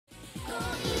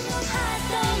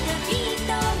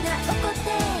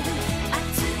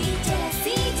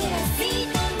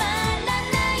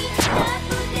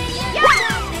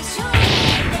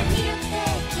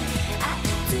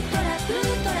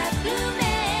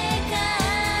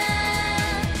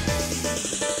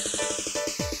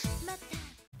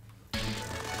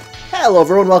Hello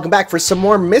everyone, welcome back for some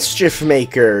more Mischief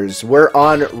Makers. We're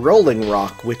on Rolling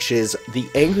Rock, which is the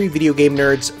angry video game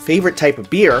nerd's favorite type of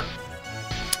beer.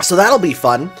 So that'll be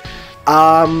fun.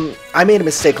 I made a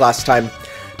mistake last time.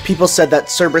 People said that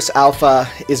Cerberus Alpha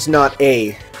is not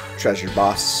a treasure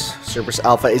boss. Cerberus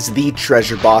Alpha is the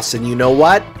treasure boss, and you know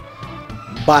what?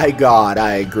 By God,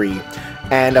 I agree.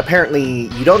 And apparently,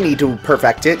 you don't need to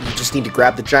perfect it, you just need to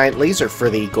grab the giant laser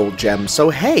for the gold gem. So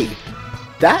hey,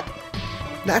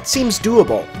 that seems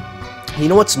doable. You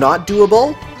know what's not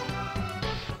doable?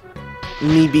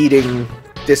 Me beating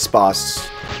this boss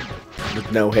with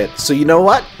no hit. So you know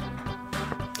what?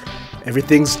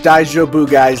 Everything's Daijobu,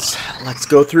 guys. Let's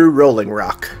go through Rolling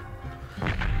Rock.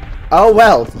 Oh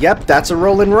well, yep, that's a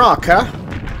Rolling Rock, huh?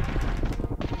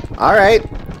 Alright,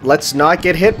 let's not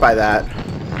get hit by that.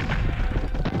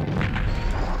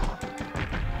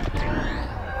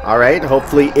 Alright,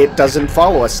 hopefully it doesn't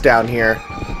follow us down here.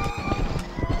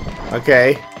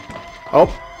 Okay. Oh.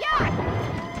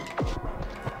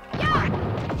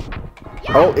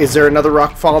 Oh, is there another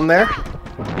rock falling there?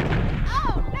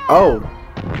 Oh.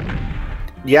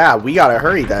 Yeah, we gotta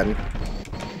hurry then.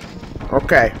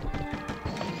 Okay.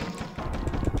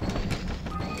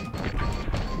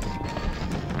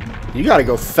 You gotta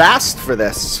go fast for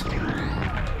this.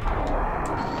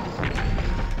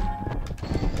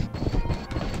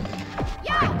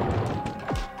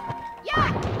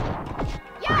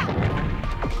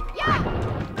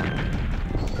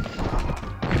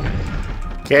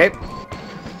 Okay.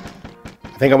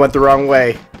 I think I went the wrong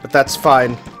way, but that's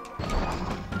fine.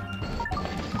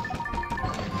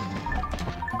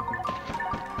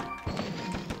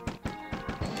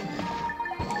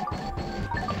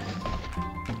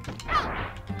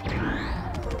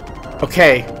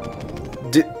 Okay.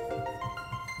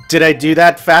 Did I do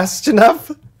that fast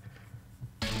enough?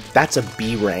 That's a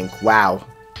B rank. Wow.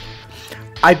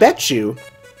 I bet you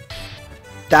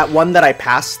that one that I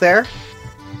passed there,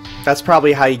 that's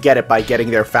probably how you get it, by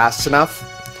getting there fast enough.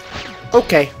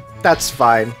 Okay, that's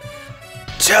fine.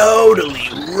 Totally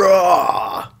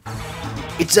raw!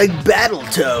 It's like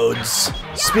Battletoads!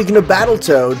 Speaking of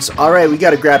Battletoads, alright, we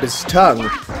gotta grab his tongue.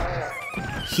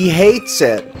 He hates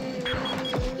it.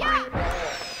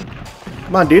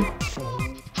 Come on, dude.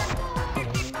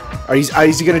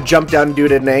 Is he gonna jump down and do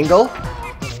it at an angle?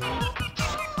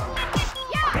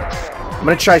 I'm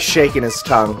gonna try shaking his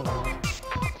tongue.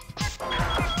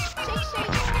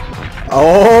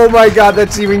 Oh my god,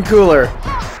 that's even cooler.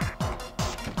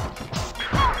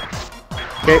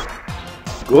 Okay.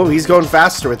 Oh, he's going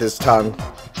faster with his tongue.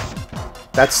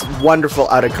 That's wonderful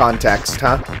out of context,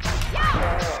 huh?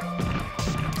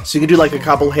 So you can do like a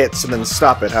couple hits and then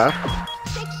stop it, huh?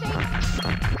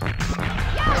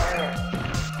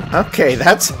 Okay,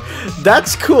 that's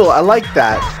cool. I like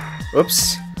that.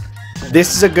 Whoops.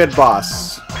 This is a good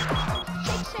boss.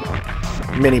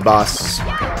 Mini boss.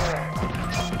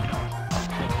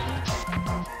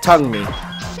 Tongue me.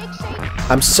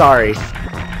 I'm sorry.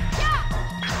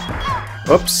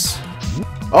 Oops.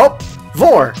 Oh!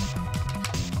 Vor!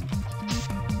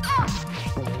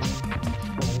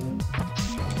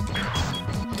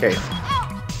 Okay.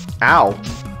 Ow.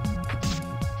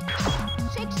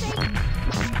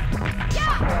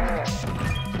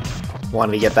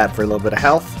 Wanted to get that for a little bit of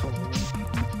health.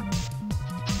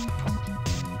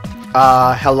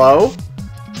 Hello?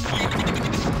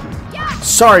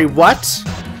 Sorry, what?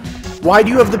 Why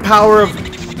do you have the power of...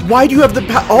 Why do you have the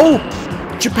Oh!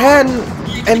 Japan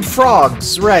and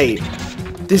frogs, right.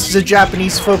 This is a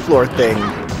Japanese folklore thing.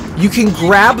 You can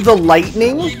grab the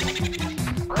lightning?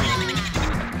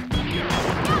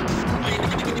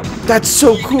 That's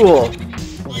so cool.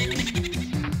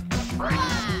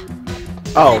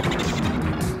 Oh.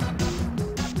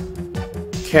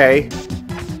 Okay.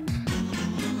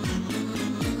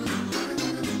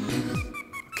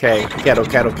 Okay,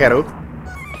 quero.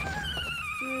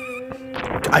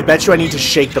 I bet you I need to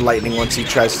shake the lightning once he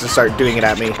tries to start doing it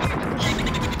at me.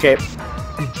 Okay.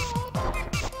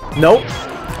 Nope.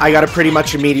 I gotta pretty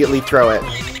much immediately throw it.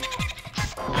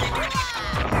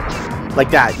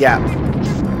 Like that, yeah.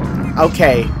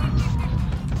 Okay.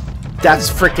 That's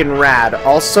freaking rad.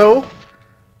 Also,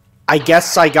 I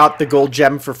guess I got the gold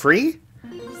gem for free?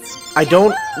 I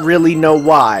don't really know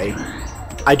why.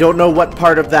 I don't know what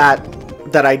part of that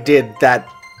I did that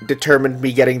determined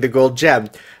me getting the gold gem.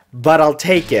 But I'll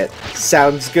take it.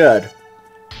 Sounds good.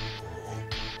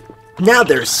 Now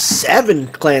there's 7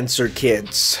 Clancer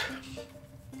kids.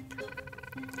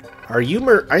 Are you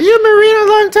Marina?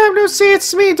 Long time no see,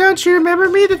 it's me. Don't you remember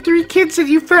me? The 3 kids that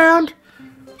you found?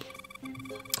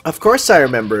 Of course I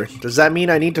remember. Does that mean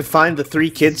I need to find the 3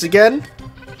 kids again?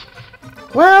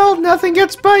 Well, nothing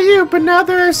gets by you, but now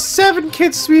there are 7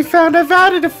 kids to be found. I've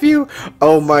added a few.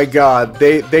 Oh my god,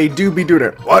 they do be doing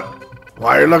it. What?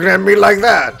 Why are you looking at me like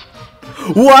that?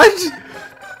 What?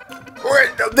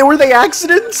 Were they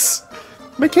accidents?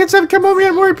 My kids haven't come home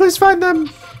yet. I'm worried. Please find them.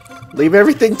 Leave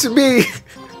everything to me.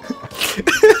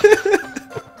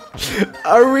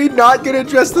 Are we not going to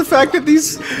address the fact that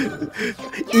these...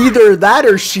 Either that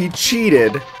or she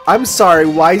cheated. I'm sorry,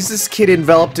 why is this kid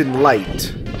enveloped in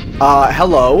light?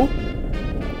 Hello?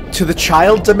 To the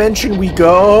child dimension we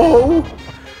go?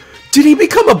 Did he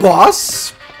become a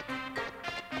boss?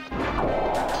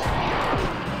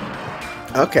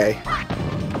 Okay.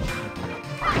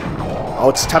 Oh,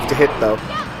 it's tough to hit, though.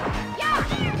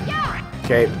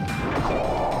 Okay.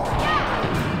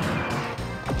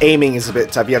 Aiming is a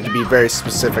bit tough. You have to be very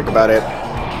specific about it.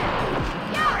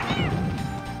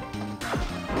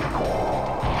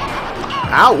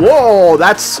 Ow! Whoa!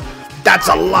 That's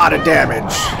a lot of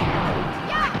damage.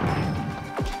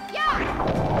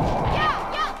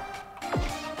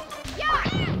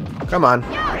 Come on.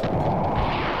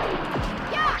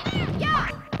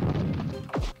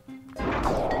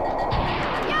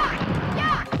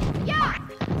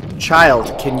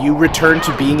 Child, can you return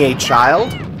to being a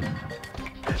child?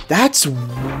 That's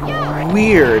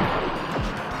weird.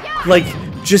 Like,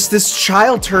 just this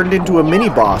child turned into a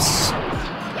mini-boss.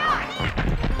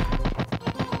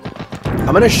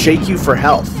 I'm gonna shake you for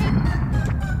health.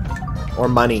 Or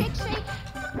money.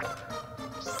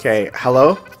 Okay,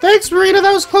 hello? Thanks, Marina,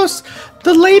 that was close.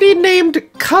 The lady named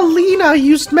Kalina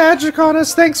used magic on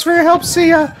us. Thanks for your help, see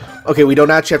ya. Okay, we don't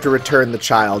actually have to return the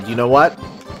child. You know what?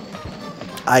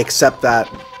 I accept that.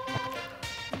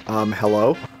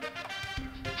 Hello?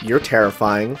 You're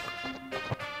terrifying.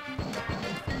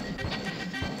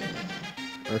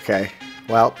 Okay.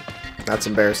 Well, that's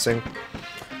embarrassing.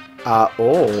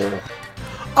 Oh.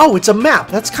 Oh, it's a map!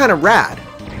 That's kind of rad.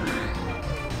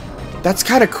 That's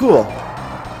kind of cool.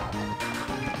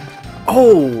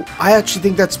 Oh, I actually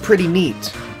think that's pretty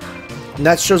neat. And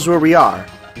that shows where we are.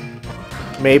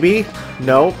 Maybe?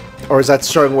 No? Or is that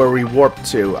showing where we warped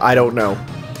to? I don't know.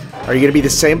 Are you gonna be the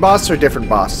same boss or a different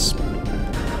boss?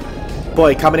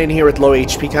 Boy, coming in here with low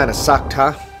HP kind of sucked,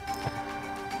 huh?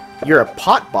 You're a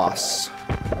pot boss.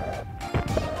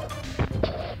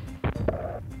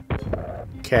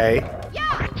 Okay.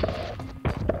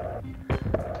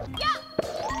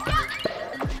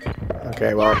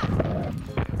 Okay, well.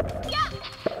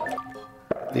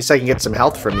 At least I can get some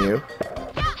health from you.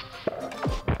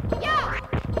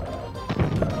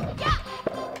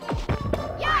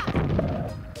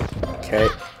 Okay.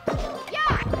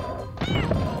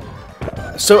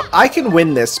 So I can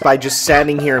win this by just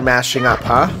standing here and mashing up,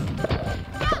 huh?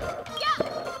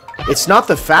 It's not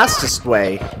the fastest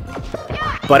way,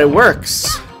 but it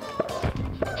works.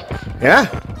 Yeah,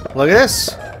 look at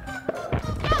this.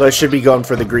 Though I should be going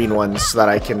for the green ones so that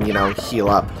I can, you know, heal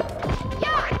up.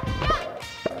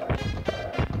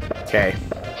 Okay.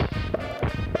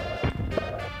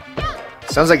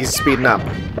 Sounds like he's speeding up.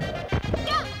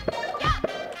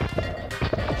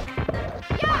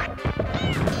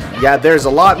 Yeah, there's a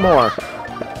lot more.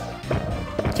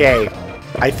 Okay.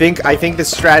 I think the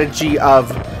strategy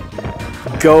of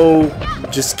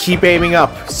just keep aiming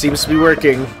up seems to be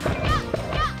working.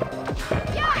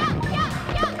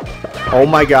 Oh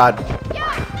my god.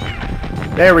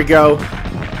 There we go.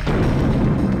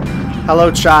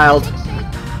 Hello, child.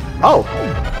 Oh.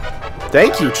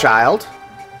 Thank you, child.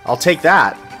 I'll take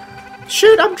that.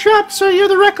 Shoot, I'm trapped, so you're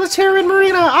the reckless heroine,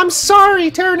 Marina. I'm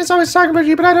sorry. Taryn is always talking about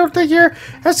you, but I don't think you're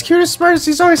as cute as smart as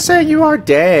he's always saying you are.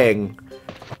 Dang.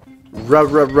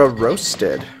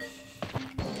 Roasted.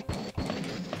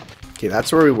 Okay,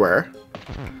 that's where we were.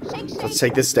 Let's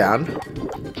take this down.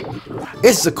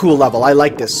 This is a cool level. I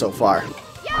like this so far.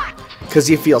 Because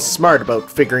you feel smart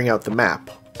about figuring out the map.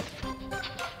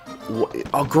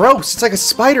 Oh, gross. It's like a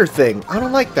spider thing. I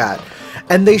don't like that.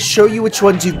 And they show you which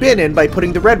ones you've been in by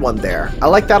putting the red one there. I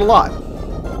like that a lot.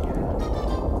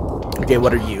 Okay,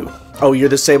 what are you? Oh, you're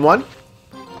the same one?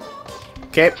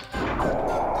 Okay.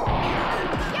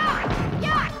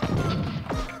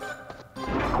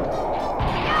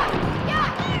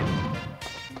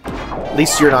 At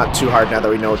least you're not too hard now that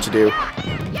we know what to do.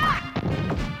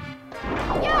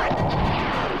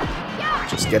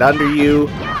 Just get under you.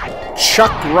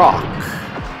 Chuck rock.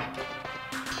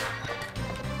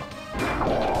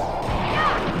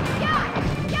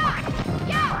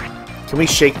 Can we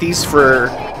shake these for...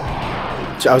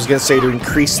 I was gonna say to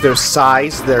increase their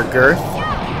size, their girth.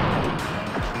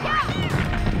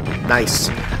 Nice.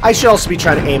 I should also be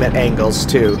trying to aim at angles,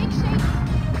 too.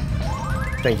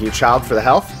 Thank you, child, for the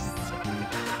health.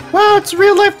 Wow, it's a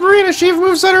real-life Marina. She even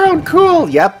moves on her own. Cool.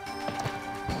 Yep.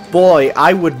 Boy,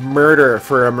 I would murder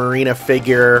for a Marina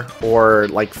figure or,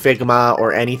 like, Figma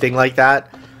or anything like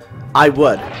that. I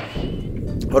would.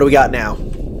 What do we got now?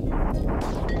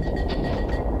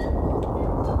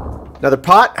 Another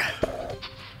pot.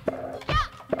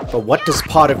 But what does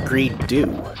Pot of Greed do?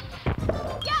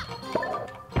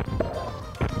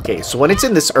 Okay, so when it's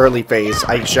in this early phase,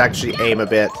 I should actually aim a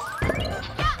bit.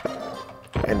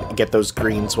 And get those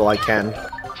greens while I can.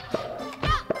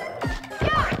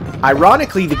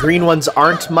 Ironically, the green ones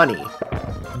aren't money.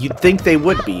 You'd think they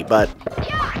would be, but...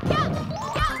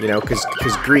 You know, because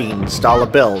green's dollar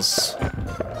bills.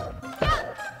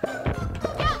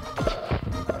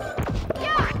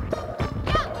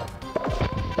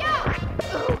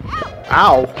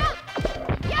 Ow!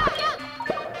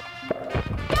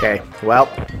 Okay, well...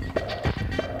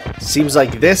 Seems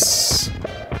like this...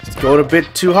 Going a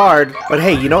bit too hard, but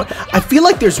hey, you know what? I feel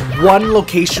like there's one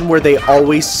location where they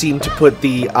always seem to put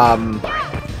the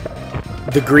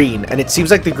green, and it seems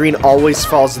like the green always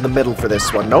falls in the middle for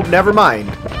this one. Nope, never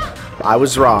mind. I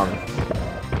was wrong.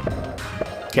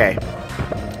 Okay.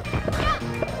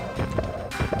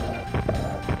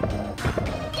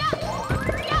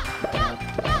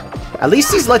 At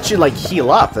least these let you, like,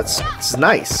 heal up. That's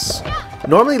nice.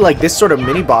 Normally, like, this sort of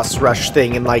mini-boss rush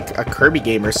thing in, like, a Kirby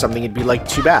game or something, it'd be, like,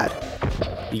 too bad.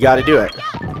 You gotta do it.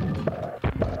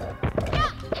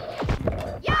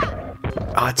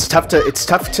 Oh, it's tough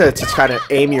to kind of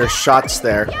aim your shots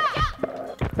there.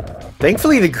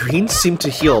 Thankfully, the greens seem to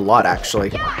heal a lot,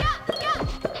 actually.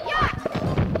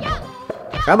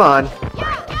 Come on.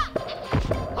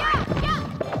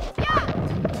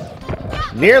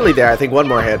 Nearly there. I think one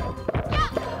more hit.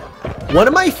 One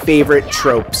of my favorite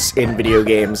tropes in video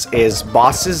games is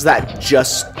bosses that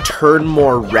just turn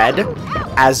more red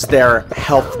as their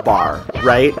health bar,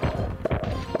 right?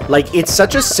 Like, it's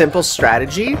such a simple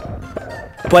strategy,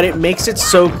 but it makes it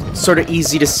so sort of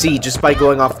easy to see just by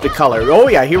going off the color. Oh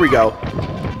yeah, here we go.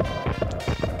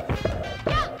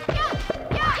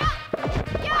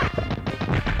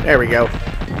 There we go.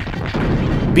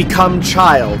 Become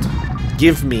child.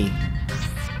 Give me.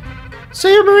 So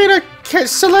your Marina...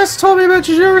 Celeste told me about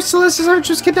you. Celeste's arm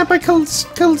was kidnapped by Kalina.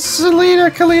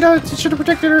 You should have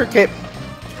protected her. Okay.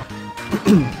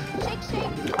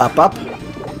 Up, up.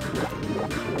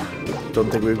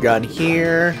 Don't think we've gone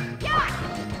here.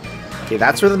 Okay,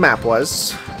 that's where the map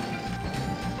was.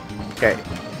 Okay.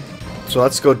 So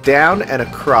let's go down and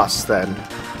across then.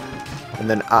 And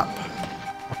then up.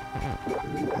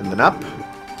 And then up.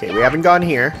 Okay, we haven't gone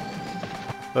here.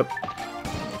 Whoop.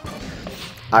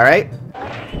 Alright.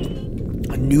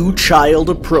 A new child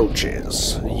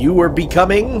approaches. You are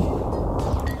becoming...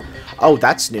 Oh,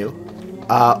 that's new.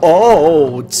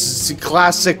 Oh, it's a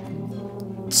classic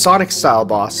Sonic style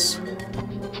boss.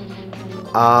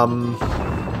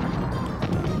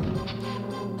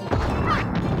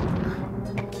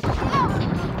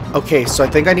 Okay, so I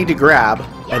think I need to grab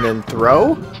and then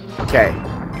throw. Okay.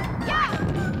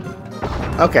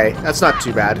 Okay, that's not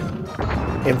too bad.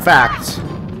 In fact...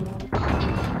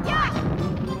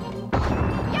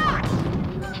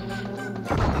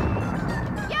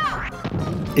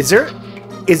 Is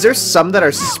there some that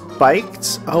are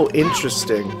spiked? Oh,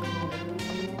 interesting.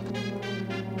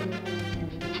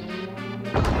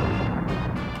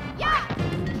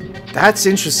 That's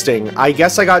interesting. I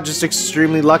guess I got just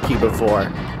extremely lucky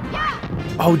before.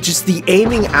 Oh, just the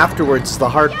aiming afterwards is the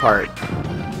hard part.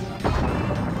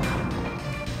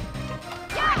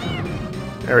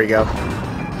 There we go.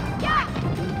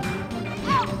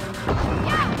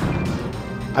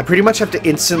 I pretty much have to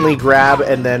instantly grab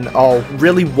and then... Oh,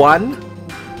 really? One?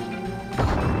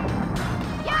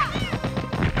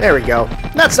 There we go.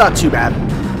 That's not too bad.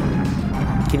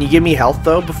 Can you give me health,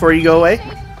 though, before you go away?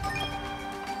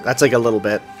 That's like a little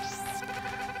bit.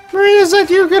 Maria, is that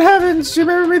you? Good heavens! Do you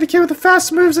remember me, the kid with the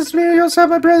fast moves? It's me. You also have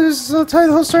my brothers. I'll tell you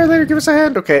the whole story later. Give us a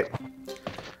hand. Okay.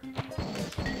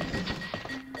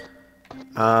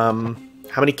 How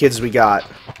many kids we got?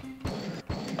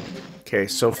 Okay,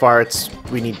 so far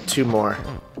we need 2 more.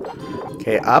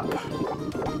 Okay, up.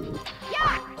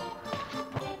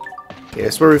 Okay,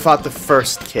 this is where we fought the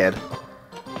first kid.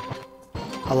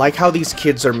 I like how these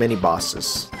kids are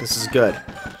mini-bosses. This is good.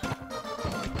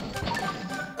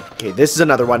 Okay, this is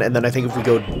another one, and then I think if we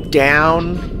go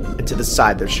down and to the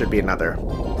side, there should be another.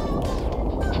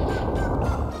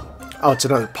 Oh, it's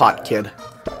another pot kid.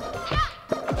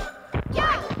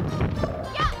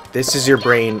 This is your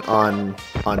brain on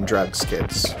drugs,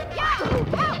 kids.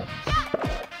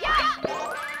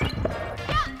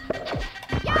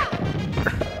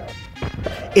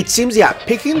 It seems, yeah,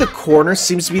 picking the corner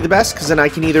seems to be the best, because then I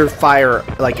can either fire,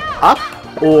 like, up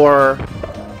or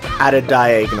at a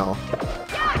diagonal.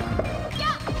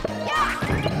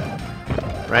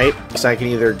 Right? So I can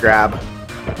either grab,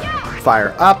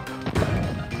 fire up,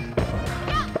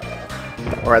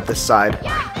 or at this side.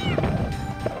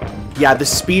 Yeah, the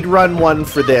speedrun one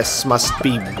for this must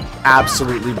be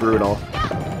absolutely brutal.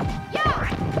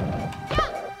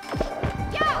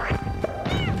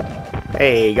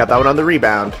 Hey, got that one on the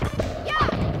rebound.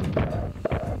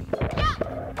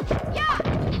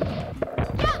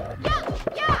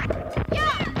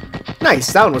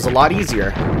 Nice, that one was a lot easier.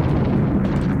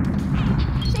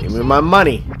 Give me my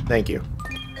money. Thank you.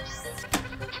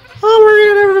 Oh,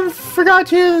 Marina,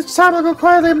 forgot you. It's time to go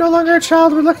quietly. I'm no longer a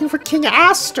child. We're looking for King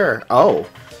Aster. Oh.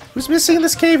 Who's missing in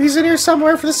this cave? He's in here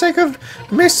somewhere. For the sake of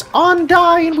Miss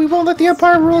Undyne, we won't let the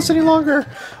Empire rule us any longer.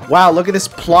 Wow, look at this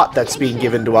plot that's being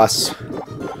given to us.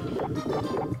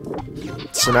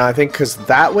 So now I think because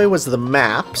that way was the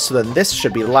map, so then this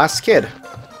should be the last kid.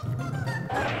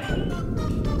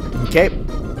 Okay.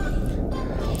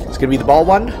 It's gonna be the ball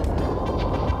one.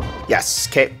 Yes,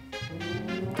 okay.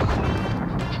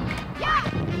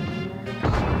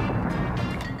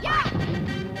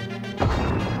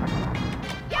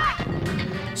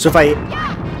 So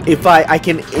if I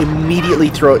can immediately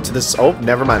throw it to this. Oh,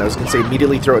 never mind. I was gonna say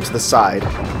immediately throw it to the side.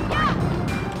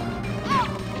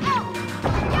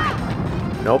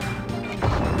 Nope.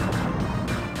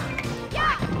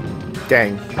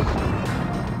 Dang.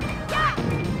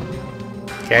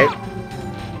 Okay.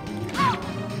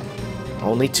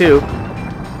 Only two.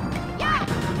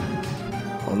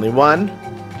 Only one.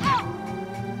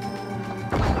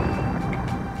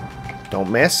 Don't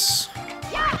miss.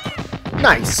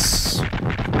 Nice.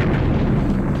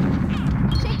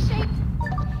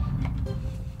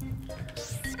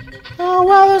 Oh,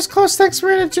 wow, that was close. Thanks,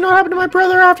 Marina. Did you know what happened to my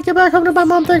brother? I have to get back home to my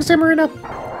mom. Thanks, Marina.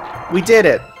 We did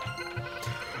it.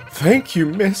 Thank you,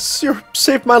 miss. You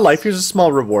saved my life. Here's a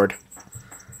small reward.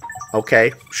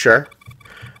 Okay, sure.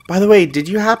 By the way, did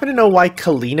you happen to know why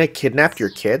Kalina kidnapped your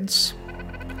kids?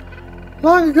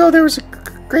 Long ago, there was a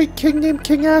great king named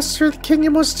King Aster. The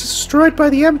kingdom was destroyed by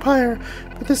the Empire,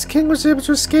 but this king was able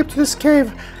to escape to this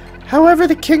cave. However,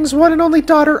 the king's one and only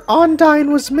daughter,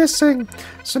 Undyne, was missing.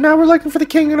 So now we're looking for the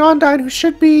king and Undyne, who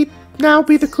should now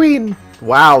be the queen.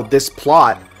 Wow, this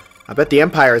plot. I bet the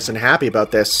Empire isn't happy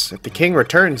about this. If the king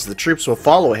returns, the troops will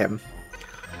follow him.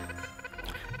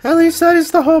 At least that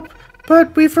is the hope.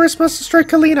 But we first must destroy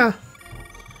Kalina.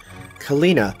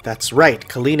 Kalina, that's right.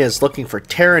 Kalina is looking for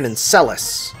Terran and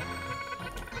Celis.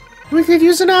 We could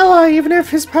use an ally, even if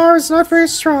his power is not very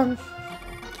strong.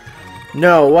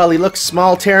 No, while he looks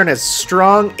small, Terran has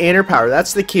strong inner power.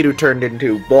 That's the kid who turned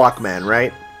into Blockman,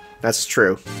 right? That's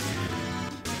true.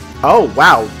 Oh,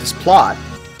 wow, this plot.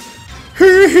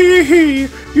 Hee hee hee!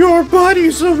 Your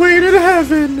buddies await in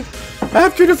heaven!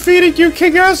 After defeating you,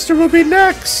 King Aster will be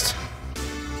next!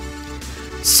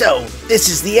 So, this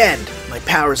is the end. My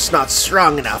power's not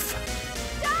strong enough.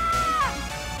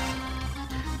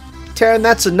 Terran,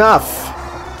 that's enough.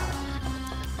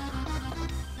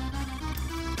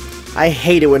 I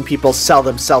hate it when people sell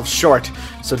themselves short,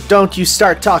 so don't you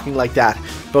start talking like that.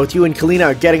 Both you and Kalina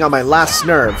are getting on my last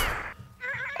nerve.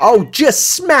 Oh,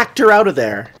 just smacked her out of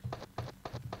there.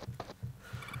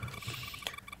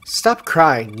 Stop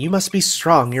crying. You must be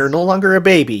strong. You're no longer a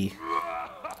baby.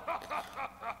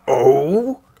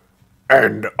 Oh?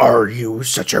 And are you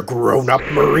such a grown-up,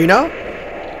 Marina?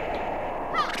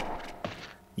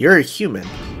 You're a human.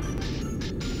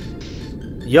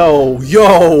 Yo,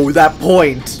 that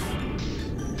point.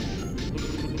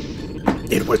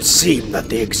 It would seem that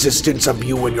the existence of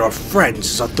you and your friends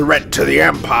is a threat to the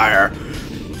Empire.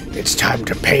 It's time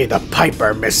to pay the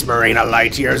piper, Miss Marina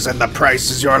Lightyears, and the price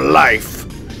is your life.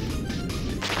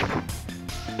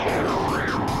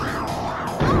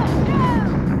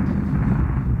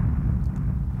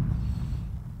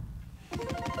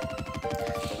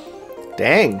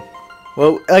 Dang.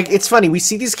 Well, like, it's funny, we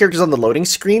see these characters on the loading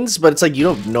screens, but it's like you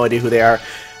have no idea who they are.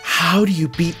 How do you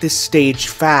beat this stage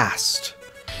fast?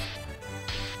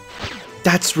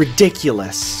 That's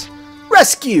ridiculous.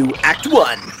 Rescue, Act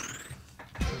 1.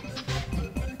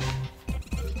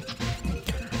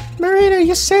 Marina,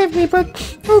 you saved me,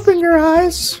 but open your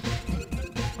eyes.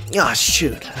 Oh,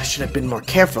 shoot. I should have been more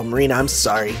careful, Marina. I'm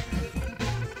sorry.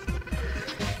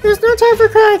 There's no time for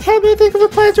crying. Help me think of a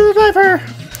plan to revive her.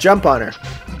 Jump on her.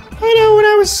 I know, when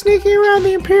I was sneaking around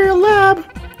the Imperial lab,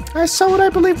 I saw what I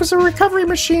believe was a recovery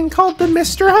machine called the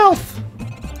Mr. Health.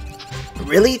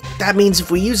 Really? That means if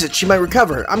we use it, she might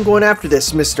recover. I'm going after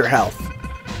this, Mr. Health.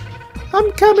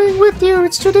 I'm coming with you.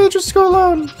 It's too dangerous to go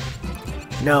alone.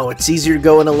 No, it's easier to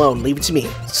go in alone. Leave it to me.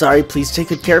 Sorry, please take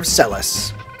good care of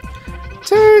Celis.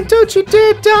 Don't you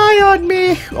dare die on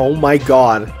me! Oh my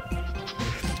god.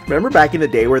 Remember back in the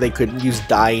day where they couldn't use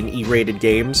die in E-rated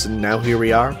games, and now here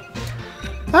we are?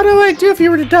 How do I do if you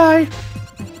were to die?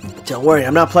 Don't worry,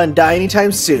 I'm not planning to die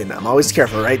anytime soon. I'm always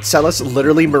careful, right, Celis?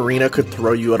 Literally, Marina could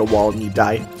throw you at a wall and you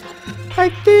die. I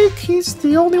think he's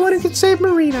the only one who can save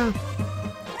Marina.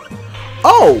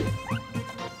 Oh!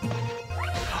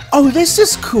 Oh, this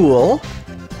is cool.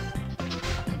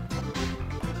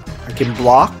 I can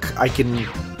block. I can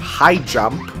high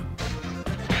jump.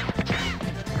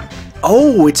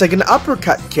 Oh, it's like an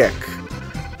uppercut kick.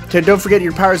 Don't forget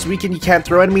your power is weakened. You can't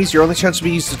throw enemies. Your only chance will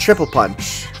be used to triple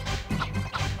punch.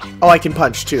 Oh, I can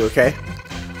punch too, okay.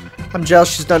 I'm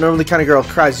jealous. She's not normally the kind of girl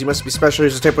who cries. You must be special.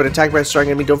 Here's a tip. When attacked by a strong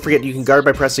enemy, don't forget you can guard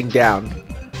by pressing down.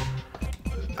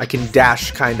 I can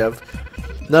dash, kind of.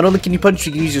 Not only can you punch,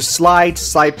 you can use your slide.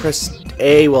 Slide, press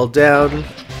A while down.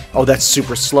 Oh, that's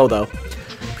super slow, though.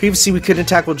 Previously, we couldn't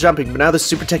attack while jumping, but now this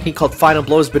super technique called Final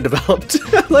Blow has been developed.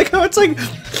 Like how it's like,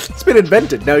 it's been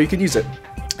invented. Now you can use it.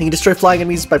 You can destroy flying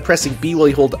enemies by pressing B while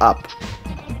you hold up.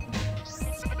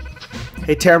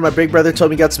 Hey Tara, my big brother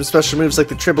told me you got some special moves like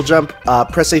the triple jump.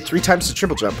 Press A 3 times to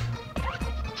triple jump.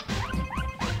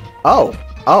 Oh.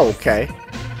 Oh, okay.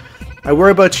 I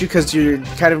worry about you because you're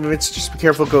kind of invincible. Just be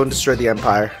careful, go and destroy the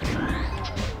Empire.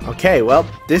 Okay, well,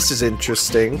 this is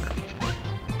interesting.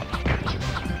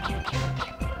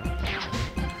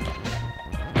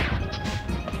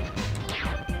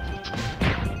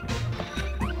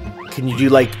 Can you do,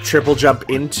 like, triple jump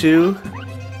into?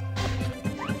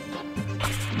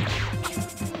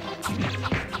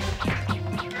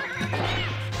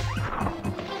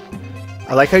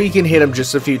 I like how you can hit them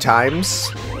just a few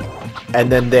times, and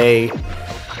then they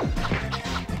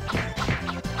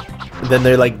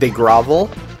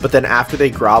grovel, but then after they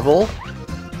grovel,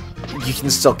 you can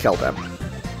still kill them.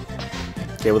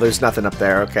 Okay, well, there's nothing up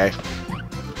there, okay.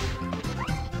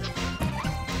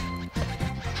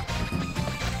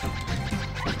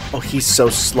 Oh, he's so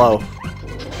slow.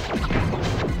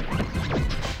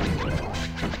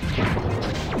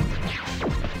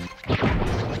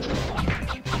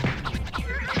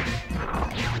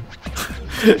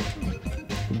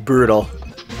 Brutal.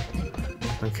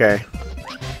 Okay.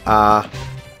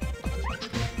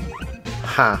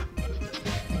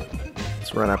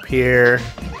 Let's run up here.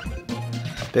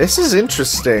 This is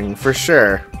interesting, for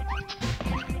sure.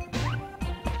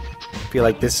 I feel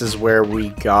like this is where we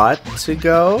got to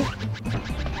go.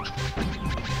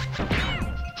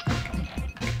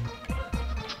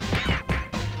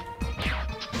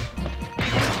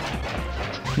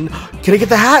 Can I get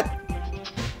the hat?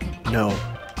 No.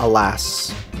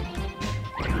 Alas.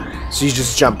 So you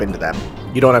just jump into them.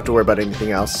 You don't have to worry about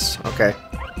anything else. Okay.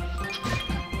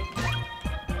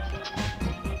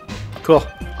 Cool.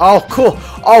 Oh, cool.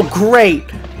 Oh, great.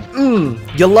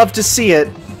 You'll love to see it.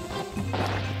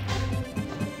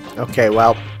 Okay,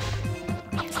 well.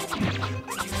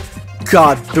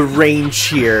 God, the range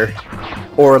here.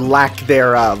 Or lack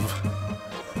thereof.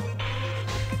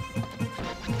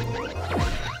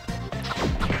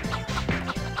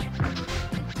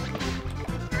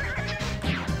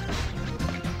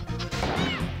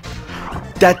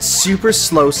 That super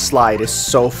slow slide is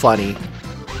so funny.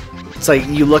 It's like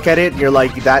you look at it and you're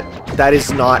like, that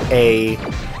is not a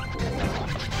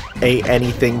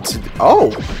anything to.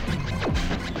 Oh,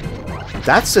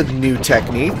 that's a new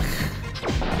technique.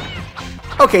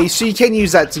 Okay, so you can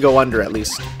use that to go under at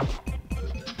least.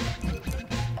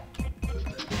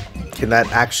 Can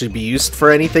that actually be used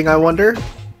for anything, I wonder?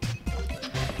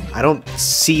 I don't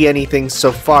see anything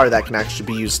so far that can actually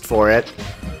be used for it.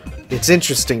 It's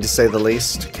interesting to say the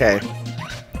least. Okay.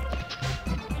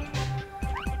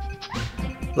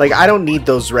 Like, I don't need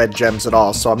those red gems at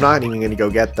all, so I'm not even gonna go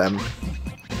get them.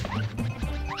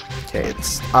 Okay,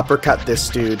 it's uppercut this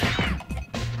dude.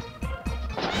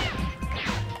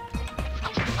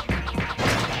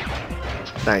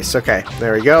 Nice, okay,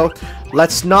 there we go.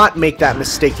 Let's not make that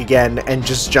mistake again and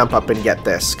just jump up and get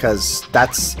this, because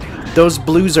those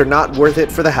blues are not worth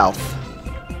it for the health.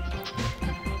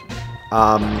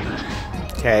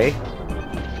 Okay.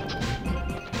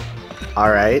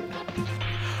 Alright.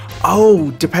 Oh,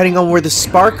 depending on where the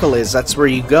sparkle is, that's where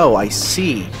you go. I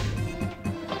see.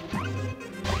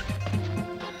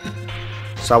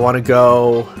 So I want to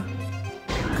go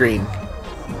green.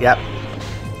 Yep.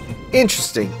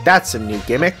 Interesting. That's a new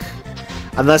gimmick.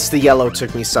 Unless the yellow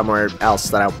took me somewhere else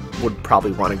that I would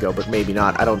probably want to go, but maybe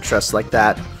not. I don't trust like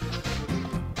that.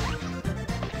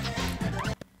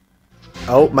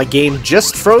 Oh, my game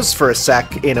just froze for a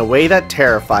sec in a way that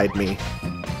terrified me.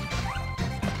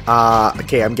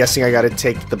 Okay, I'm guessing I gotta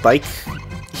take the bike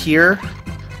here.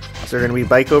 Is there gonna be a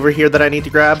bike over here that I need to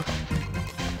grab?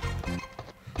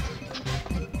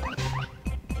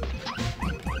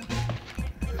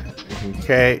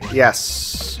 Okay,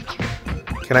 yes.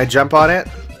 Can I jump on it?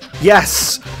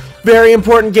 Yes! Very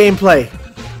important gameplay!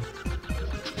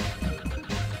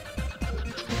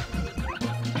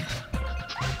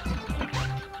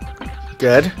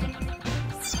 Good.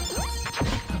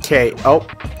 Okay, oh,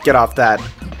 get off that.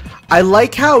 I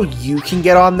like how you can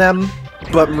get on them,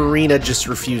 but Marina just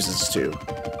refuses to.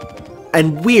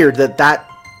 And weird that that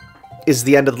is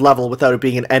the end of the level without it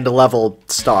being an end of level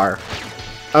star.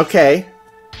 Okay.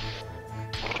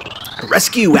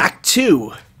 Rescue Act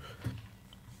 2.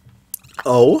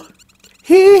 Oh?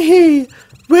 Hee hee,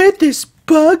 where'd this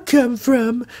bug come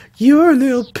from? You're a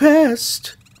little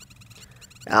pest.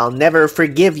 I'll never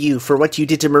forgive you for what you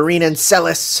did to Marina and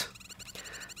Celis.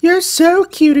 You're so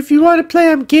cute. If you want to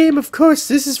play a game, of course,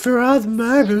 this is for all the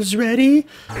marbles. Ready?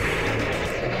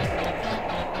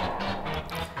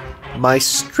 My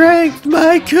strength,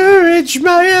 my courage,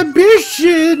 my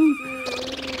ambition.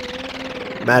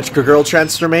 Magical girl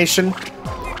transformation.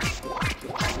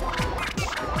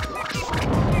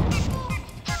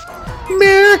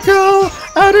 Miracle!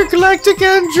 Outer Galactic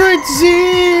Android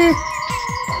Z!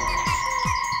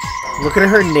 Look at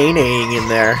her nay-naying in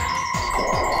there.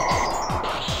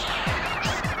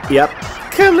 Yep.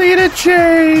 Kalina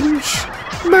change!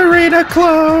 Marina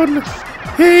clone!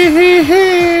 Hee hee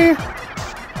hee!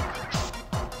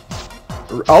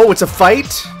 Oh, it's a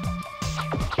fight?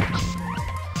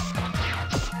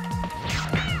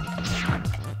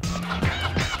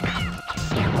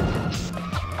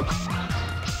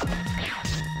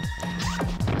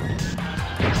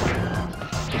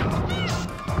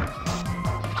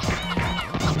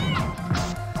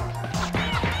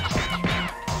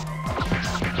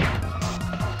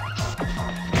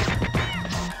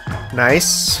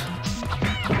 Nice.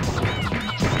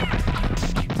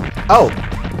 Oh.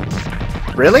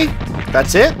 Really?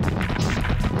 That's it?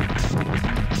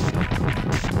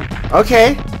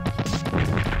 Okay.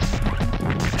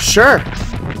 Sure.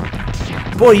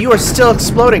 Boy, you are still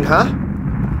exploding, huh?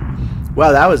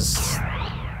 Wow,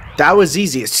 that was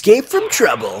easy. Escape from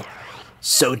trouble.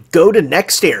 So go to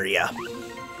next area.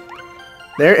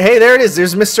 There, hey, there it is.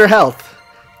 There's Mr. Health.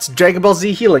 It's a Dragon Ball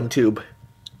Z healing tube.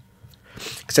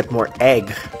 Except more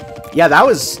egg. Yeah, that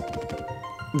was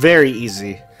very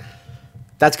easy.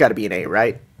 That's got to be an A,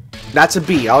 right? That's a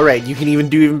B. All right, you can even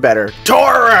do even better.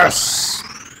 Taurus!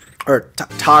 Or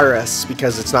Taurus,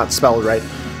 because it's not spelled right.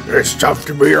 It's tough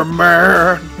to be a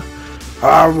man.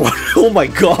 Oh my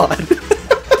god.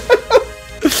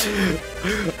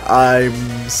 I'm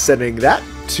sending that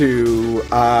to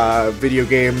video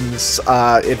games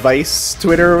advice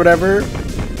Twitter or whatever.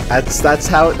 That's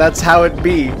how it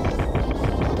be.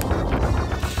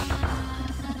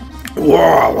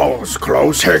 Whoa, that was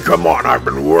close. Hey, come on, I've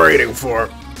been waiting for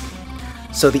it.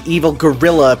 So the evil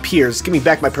gorilla appears. Give me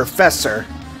back my professor.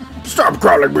 Stop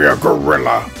calling me a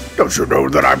gorilla. Don't you know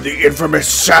that I'm the infamous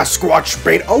Sasquatch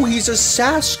bait? Oh, he's a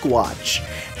Sasquatch.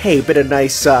 Hey, bit of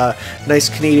nice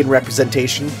Canadian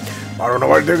representation. I don't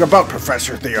know anything about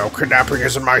Professor Theo. Kidnapping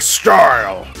isn't my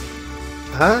style.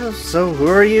 Huh? So who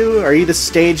are you? Are you the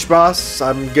stage boss?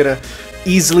 I'm gonna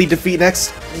easily defeat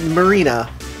next Marina.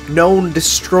 Known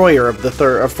destroyer of the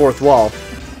fourth wall.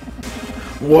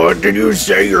 What did you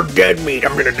say? You're dead meat.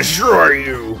 I'm gonna destroy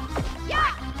you.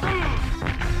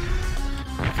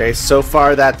 Okay, so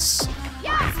far that's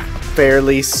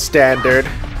fairly standard.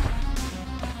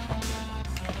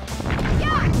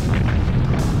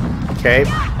 Okay.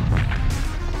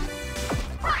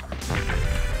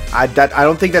 I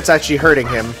don't think that's actually hurting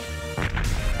him.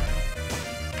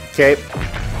 Okay.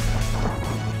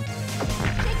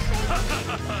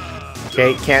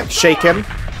 Okay, can't shake him.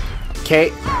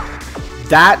 Okay.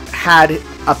 That had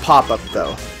a pop-up,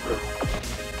 though.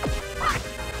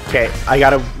 Okay, I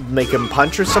gotta make him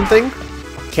punch or something.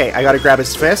 Okay, I gotta grab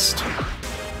his fist.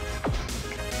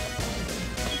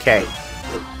 Okay.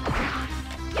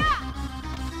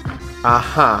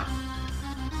 Uh-huh.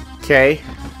 Okay.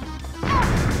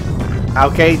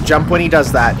 Okay, jump when he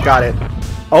does that. Got it.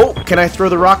 Oh, can I throw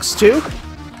the rocks, too?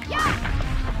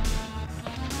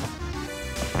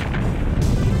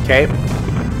 Okay.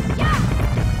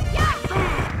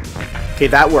 Okay,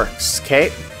 that works.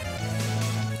 Okay.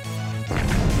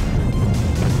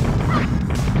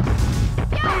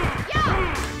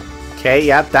 Okay,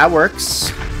 yeah, that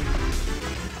works.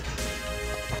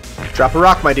 Drop a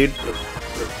rock, my dude.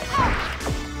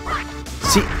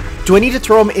 See, do I need to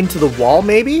throw him into the wall,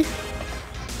 maybe?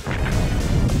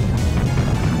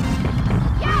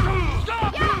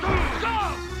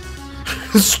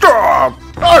 Stop!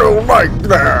 I don't like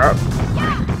that!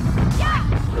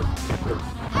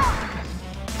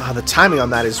 Ah, the timing on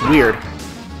that is weird.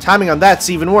 Timing on that's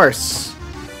even worse.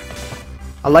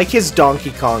 I like his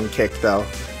Donkey Kong kick, though.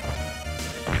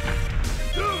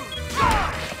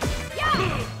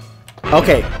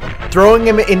 Okay, throwing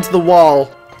him into the wall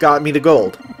got me the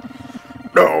gold.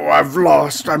 No, I've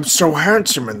lost. I'm so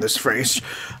handsome in this face.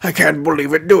 I can't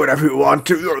believe it. Do whatever you want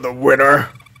to. You're the winner.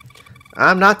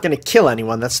 I'm not gonna kill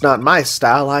anyone. That's not my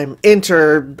style. I'm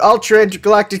Ultra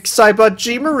Intergalactic Cybot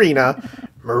G Marina.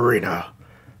 Marina,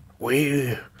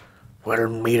 we will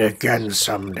meet again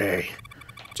someday.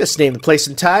 Just name the place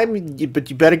and time, but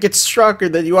you better get stronger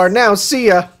than you are now. See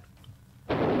ya.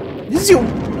 Zoom.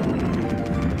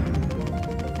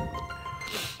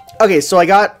 Okay, so I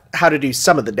got how to do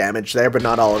some of the damage there, but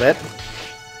not all of it.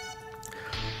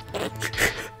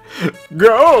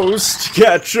 Ghost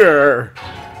Catcher!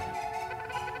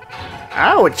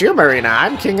 Oh, it's you, Marina.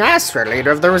 I'm King Asfer,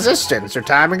 leader of the Resistance. Your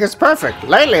timing is perfect.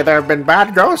 Lately, there have been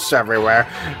bad ghosts everywhere,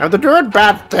 and they're doing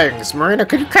bad things. Marina,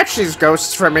 could you catch these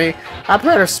ghosts for me? I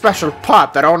prepared a special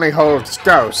pot that only holds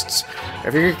ghosts.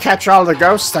 If you can catch all the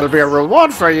ghosts, that'll be a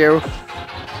reward for you.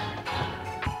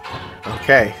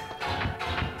 Okay.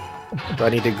 Do I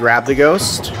need to grab the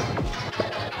ghost?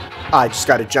 I just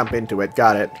gotta jump into it.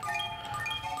 Got it.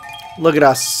 Look at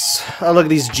us. Oh, look at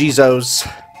these Jizos.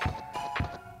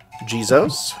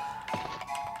 Jizos?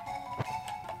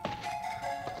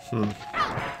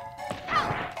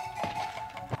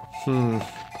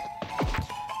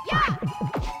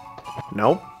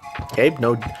 Nope. Okay,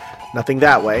 no, nothing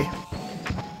that way.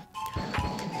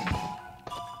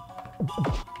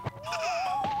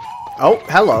 Oh,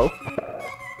 hello.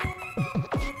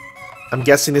 I'm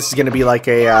guessing this is gonna be like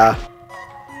a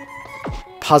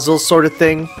puzzle sort of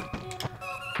thing.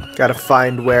 Gotta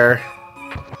find where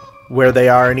they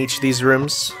are in each of these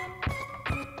rooms.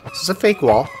 Is this a fake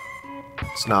wall?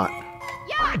 It's not.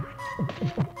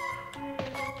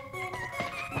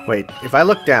 Wait, if I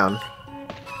look down,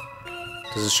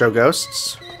 does it show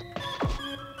ghosts?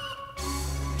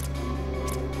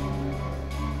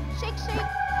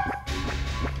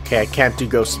 Okay, I can't do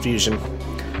ghost fusion.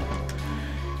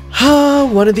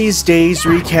 One of these days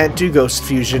we can't do ghost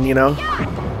fusion, you know?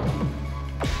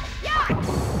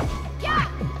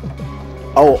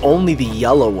 Oh, only the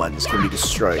yellow ones can be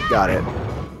destroyed. Got it.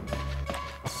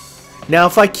 Now,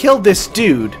 if I kill this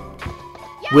dude,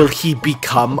 will he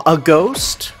become a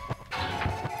ghost?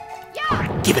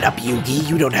 Give it up, Yugi.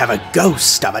 You don't have a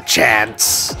ghost of a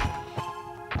chance.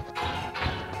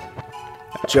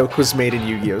 That joke was made in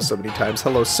Yu-Gi-Oh! So many times.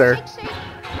 Hello, sir.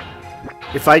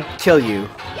 If I kill you,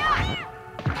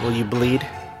 will you bleed?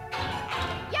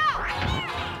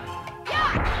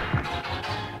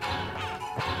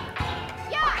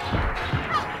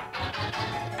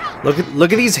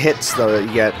 Look at these hits though that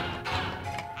you get.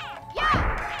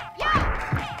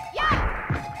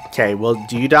 Okay, well,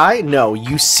 do you die? No,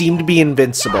 you seem to be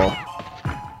invincible.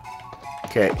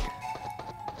 Okay.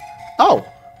 Oh.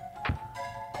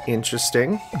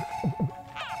 Interesting.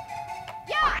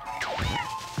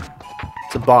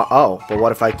 It's a bomb. Oh, but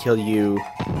what if I kill you?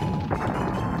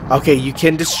 Okay, you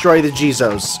can destroy the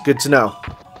Jizos. Good to know.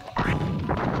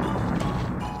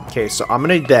 Okay, so I'm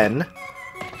gonna then,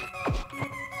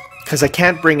 because I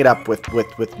can't bring it up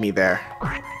with me there.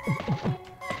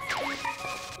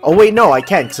 Oh wait, no, I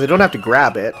can, because I don't have to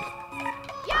grab it.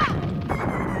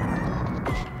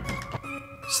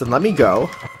 So let me go.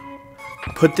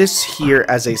 Put this here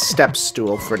as a step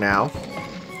stool for now.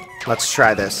 Let's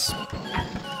try this.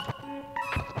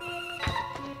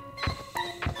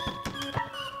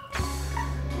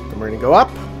 Then we're gonna go up.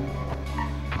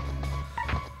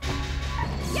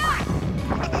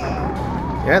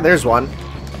 Yeah, there's one.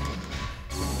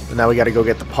 And now we gotta go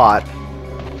get the pot,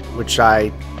 which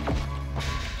I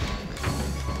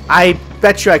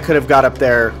bet you I could have got up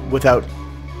there without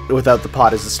the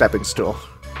pot as a stepping stool.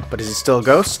 But is he still a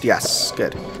ghost? Yes,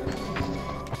 good.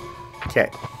 Okay.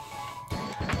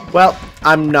 Well,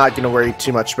 I'm not gonna worry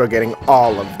too much about getting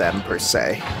all of them per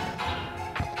se.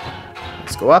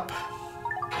 Let's go up.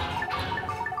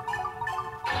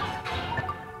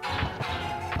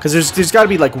 Because there's got to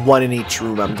be like one in each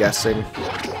room, I'm guessing.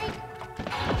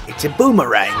 It's a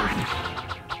boomerang.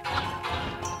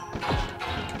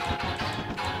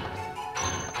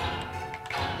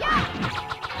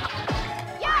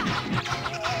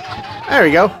 There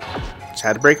we go. Just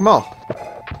had to break them all.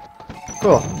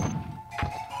 Cool.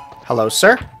 Hello,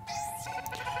 sir.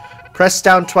 Press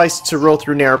down twice to roll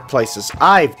through narrow places.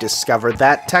 I've discovered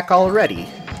that tech already.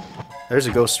 There's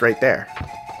a ghost right there.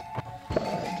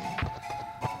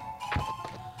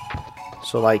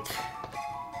 So, like,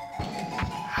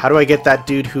 How do I get that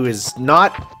dude who is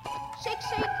not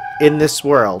in this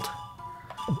world?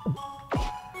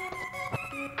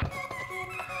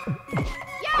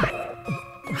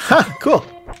 Huh, cool.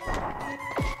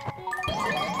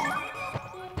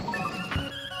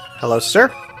 Hello,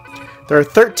 sir. There are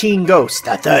 13 ghosts.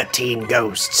 The 13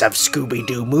 ghosts of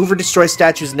Scooby-Doo. Move or destroy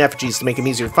statues and effigies to make them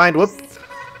easier to find. Whoop.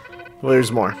 Well,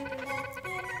 there's more.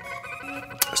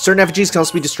 Certain effigies can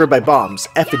also be destroyed by bombs.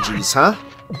 Effigies, huh?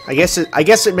 I guess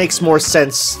it makes more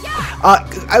sense.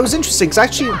 I was interested because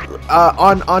actually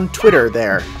on Twitter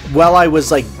there, while I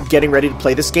was like getting ready to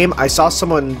play this game, I saw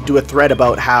someone do a thread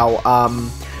about how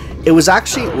it was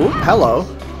actually hello.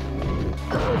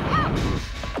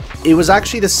 It was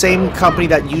actually the same company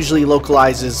that usually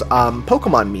localizes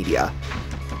Pokemon media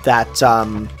that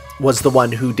was the one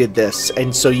who did this,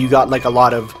 and so you got like a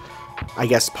lot of, I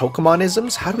guess,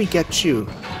 Pokemonisms. How do we get you?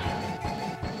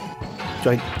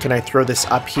 Can I throw this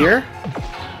up here?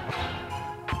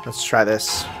 Let's try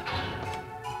this.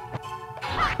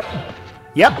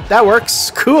 Yep, that works.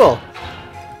 Cool.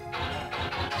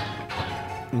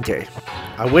 Okay.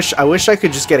 I wish I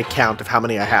could just get a count of how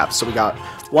many I have. So we got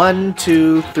 1,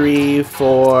 2, 3,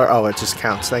 4. Oh, it just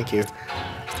counts. Thank you.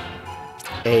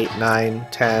 8, 9,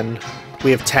 10. We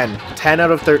have 10. 10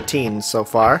 out of 13 so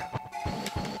far.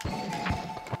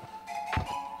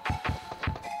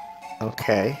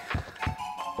 Okay.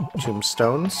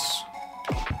 Tombstones.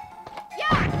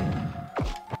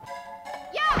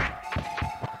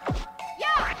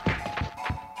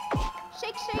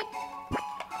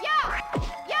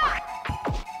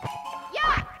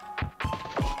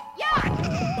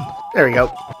 There we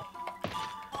go.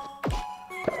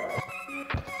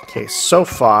 Okay, so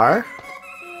far,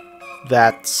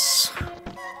 that's...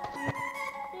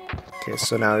 Okay,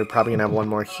 so now we're probably gonna have one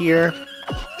more here.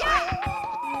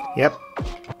 Yep.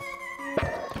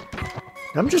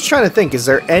 I'm just trying to think, is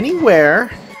there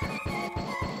anywhere...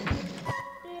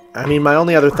 I mean, my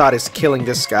only other thought is killing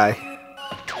this guy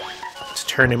to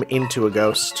turn him into a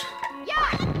ghost.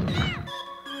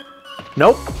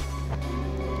 Nope.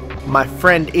 My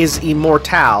friend is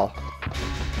immortal.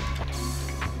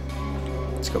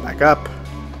 Let's go back up.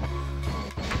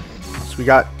 So we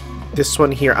got this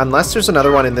one here. Unless there's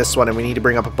another one in this one and we need to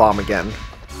bring up a bomb again.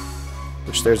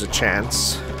 Which there's a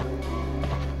chance.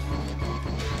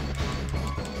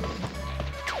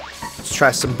 Let's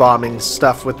try some bombing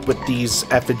stuff with these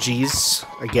effigies.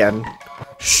 Again.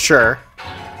 Sure.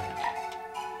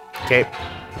 Okay.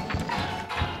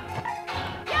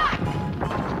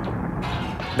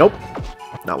 Nope.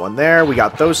 Not one there. We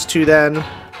got those two then.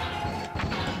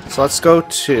 So let's go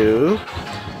to...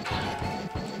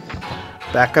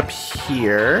 back up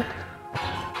here.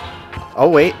 Oh,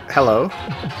 wait. Hello.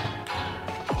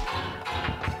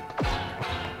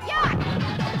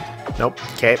 Nope.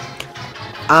 Okay.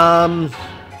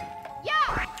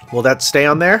 Will that stay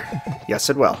on there? Yes,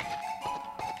 it will.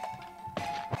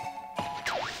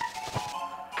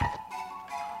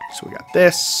 So we got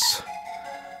this.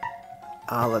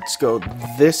 Let's go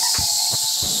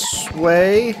this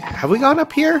way. Have we gone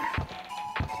up here?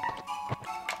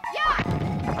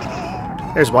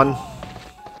 There's one.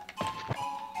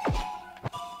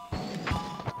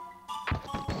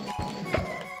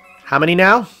 How many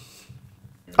now?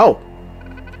 Oh.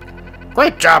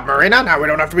 Great job, Marina. Now we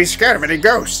don't have to be scared of any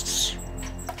ghosts.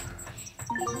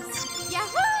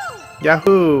 Yahoo!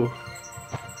 Yahoo!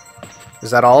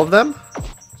 Is that all of them?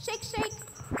 Shake, shake.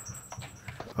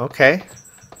 Okay.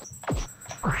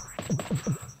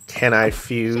 Can I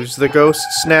fuse the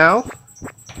ghosts now?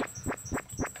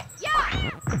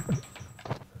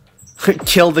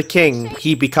 Kill the king.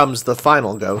 He becomes the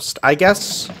final ghost. I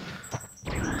guess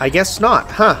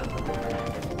not, huh?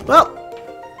 Well,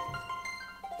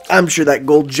 I'm sure that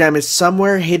gold gem is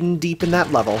somewhere hidden deep in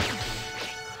that level.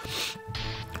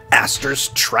 Aster's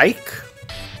trike?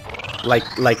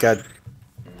 Like a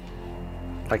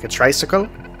tricycle?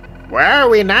 Where are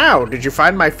we now? Did you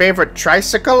find my favorite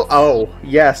tricycle? Oh,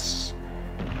 yes.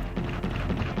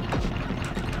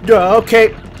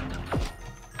 Okay.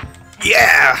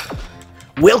 Yeah!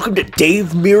 Welcome to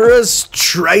Dave Mira's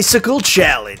Tricycle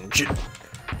Challenge.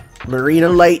 Marina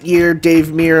Lightyear,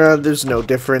 Dave Mira, there's no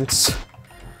difference.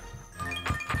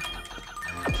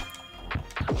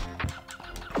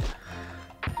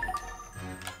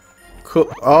 Cool.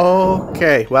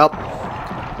 Okay, well,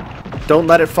 don't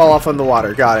let it fall off on the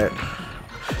water. Got it.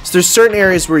 So there's certain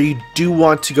areas where you do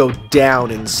want to go down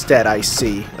instead, I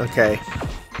see. Okay.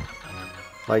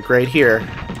 Like right here.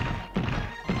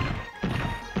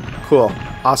 Cool.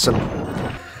 Awesome.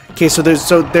 Okay, so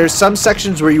there's some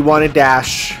sections where you want to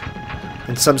dash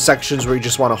and some sections where you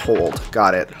just want to hold.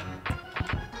 Got it.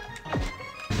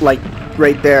 like,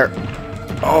 right there.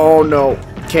 Oh, no.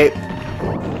 Okay.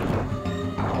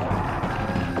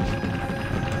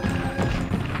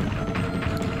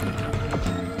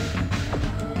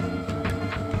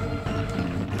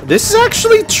 This is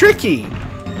actually tricky.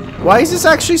 Why is this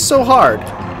actually so hard?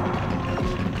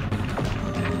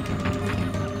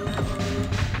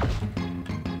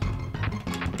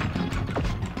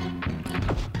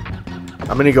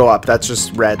 I'm gonna go up. That's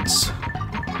just reds.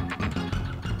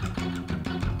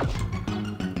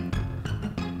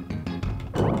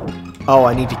 Oh,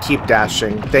 I need to keep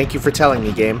dashing. Thank you for telling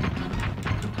me, game.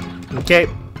 Okay,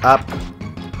 up.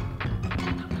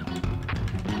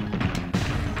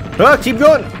 Oh, keep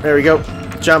going. There we go.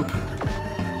 Jump.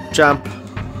 Jump.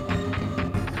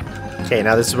 Okay,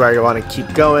 now this is where I want to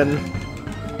keep going.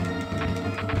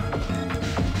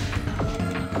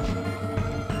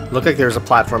 Looked like there's a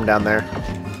platform down there.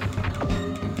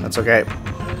 That's okay.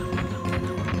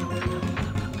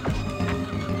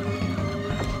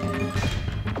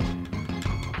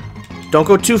 Don't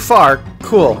go too far.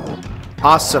 Cool.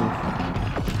 Awesome.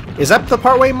 Is that the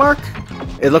partway mark?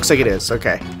 It looks like it is.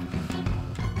 Okay.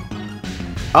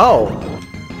 Oh.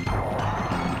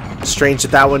 Strange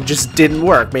that that one just didn't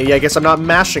work. Maybe I guess I'm not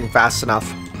mashing fast enough.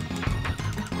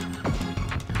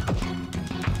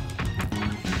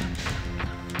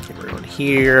 Okay, we're going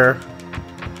here.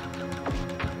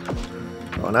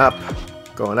 Going up.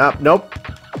 Going up. Nope.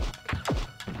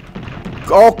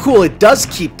 Oh, cool. It does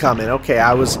keep coming. Okay,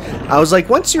 I was like,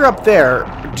 once you're up there,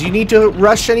 do you need to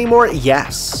rush anymore?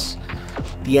 Yes.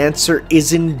 The answer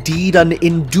is indeed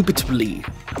indubitably.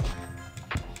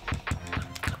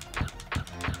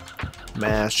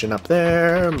 Mashing up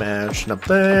there, mashing up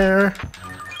there.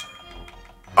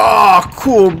 Oh,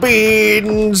 cool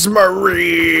beans,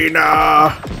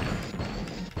 Marina.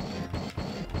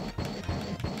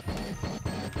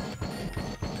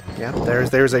 Yeah,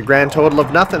 there's a grand total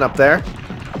of nothing up there.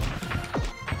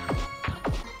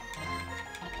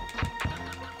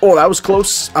 Oh, that was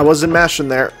close. I wasn't mashing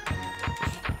there.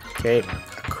 Okay,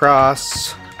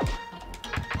 across.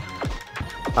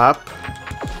 Up.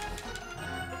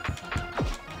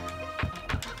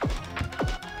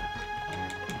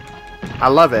 I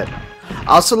love it. I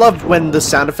also love when the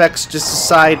sound effects just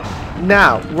decide,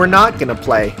 now, we're not gonna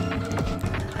play.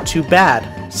 Too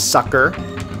bad, sucker.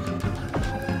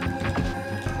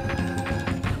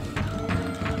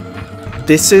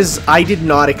 This is, I did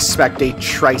not expect a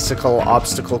tricycle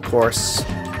obstacle course.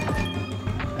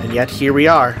 And yet, here we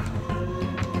are.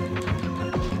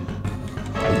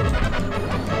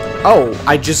 Oh,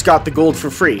 I just got the gold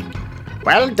for free.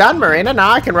 Well done, Marina.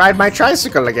 Now I can ride my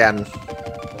tricycle again.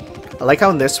 I like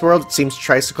how in this world it seems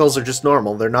tricycles are just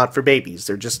normal. They're not for babies.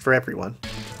 They're just for everyone.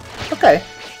 Okay.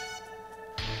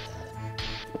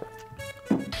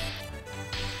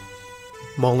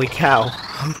 Moly cow.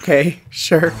 Okay,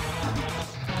 sure.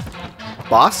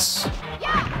 Boss?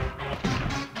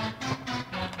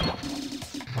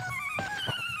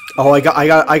 Oh, I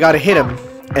gotta hit him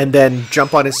and then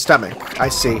jump on his stomach. I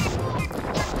see.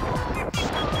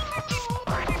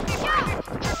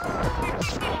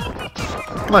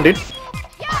 Come on, dude.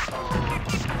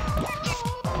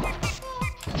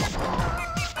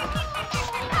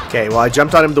 Okay, well, I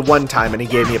jumped on him the one time and he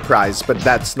gave me a prize, but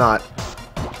that's not...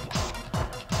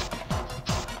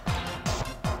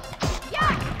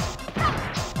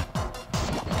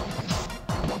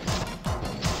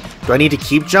 Do I need to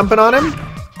keep jumping on him?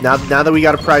 Now that we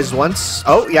got a prize once?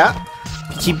 Oh, yeah.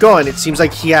 Keep going. It seems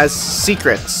like he has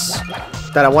secrets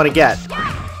that I want to get.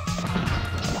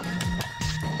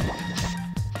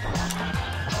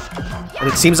 And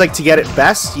it seems like to get it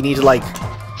best, you need to, like,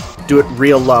 do it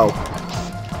real low.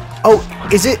 Oh,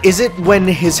 is it when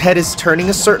his head is turning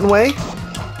a certain way?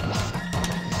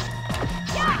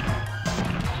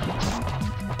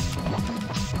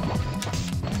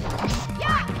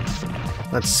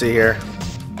 Let's see here.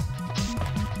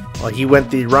 Well, he went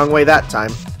the wrong way that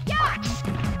time.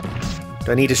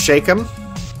 Do I need to shake him?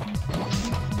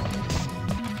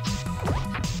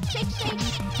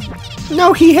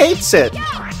 No, he hates it.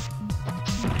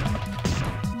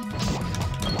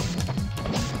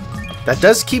 That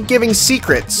does keep giving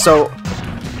secrets, so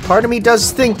part of me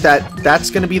does think that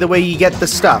that's going to be the way you get the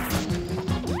stuff.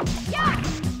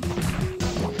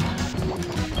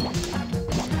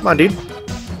 Come on, dude.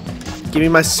 Give me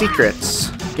my secrets.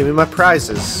 Give me my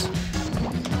prizes.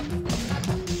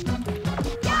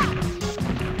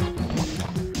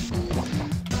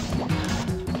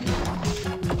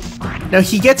 Now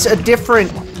he gets a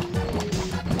different...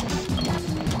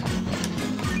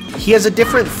 He has a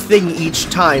different thing each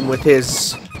time with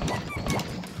his...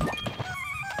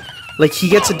 Like, he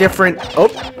gets a different... Oh,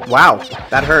 wow.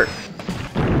 That hurt.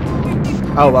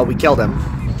 Oh, well, we killed him.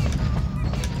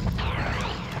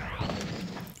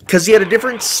 Because he had a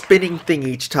different spinning thing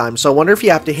each time, so I wonder if you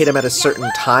have to hit him at a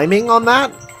certain timing on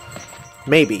that?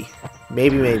 Maybe.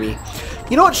 Maybe.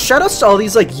 You know what? Shout outs to all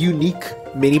these, like, unique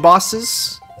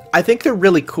mini-bosses. I think they're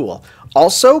really cool.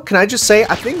 Also, can I just say,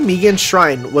 I think Megan's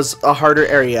Shrine was a harder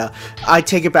area. I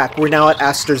take it back. We're now at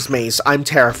Aster's Maze. I'm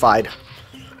terrified.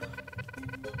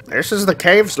 This is the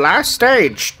cave's last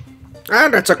stage.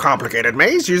 And it's a complicated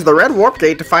maze. Use the red warp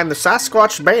gate to find the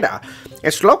Sasquatch beta.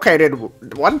 It's located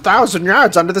 1,000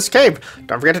 yards under this cave.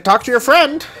 Don't forget to talk to your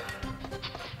friend.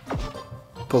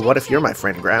 But what if you're my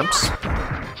friend, Gramps?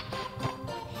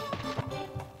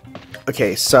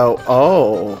 Okay, so...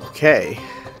 Oh, okay.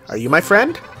 Are you my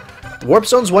friend? Warp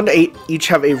zones 1 to 8 each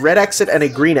have a red exit and a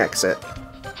green exit.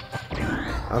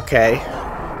 Okay.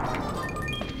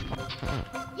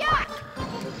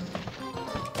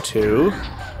 2.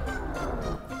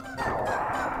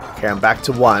 Okay, I'm back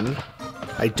to 1.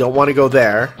 I don't want to go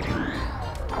there.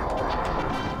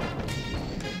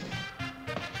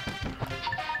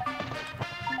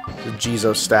 The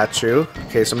Jesus statue.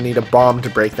 Okay, so I'm gonna need a bomb to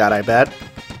break that, I bet.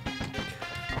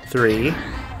 3.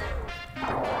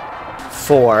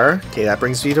 4. Okay, that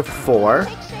brings me to 4.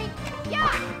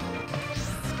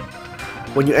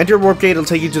 When you enter warp gate, it'll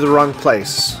take you to the wrong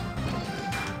place.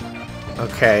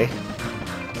 Okay.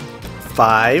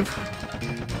 5.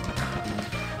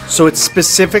 So it's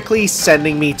specifically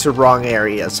sending me to wrong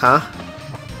areas, huh?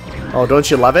 Oh, don't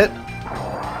you love it?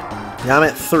 Now I'm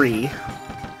at 3.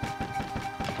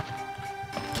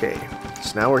 Okay,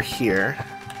 so now we're here.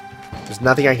 There's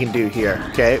nothing I can do here.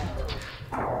 Okay.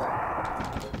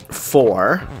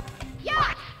 4.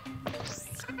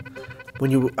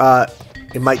 When you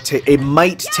it might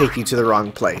take you to the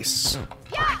wrong place.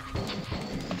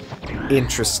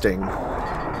 Interesting.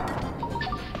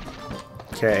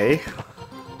 Okay.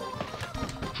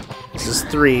 This is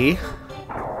 3.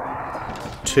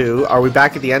 2. Are we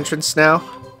back at the entrance now?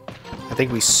 I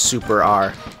think we super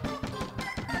are.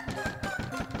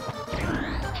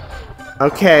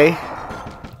 Okay.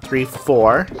 3,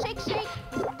 4.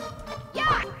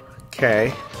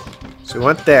 Okay. So we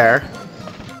went there.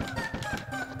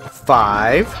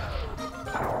 5.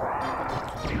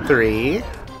 3.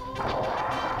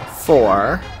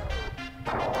 4.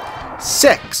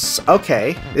 6.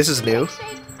 Okay. This is new.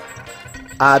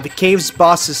 The cave's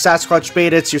boss is Sasquatch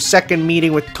Beta. It's your second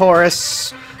meeting with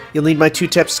Taurus. You'll need my 2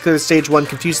 tips to clear stage 1.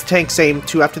 Confuse the tank. Same.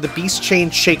 2. After the beast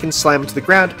chain, shake and slam to the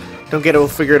ground. Don't get it. We'll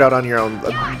figure it out on your own.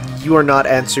 You are not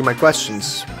answering my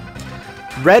questions.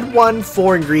 Red 1,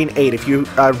 4, and green 8. If you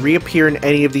reappear in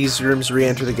any of these rooms,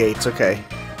 re-enter the gates. Okay.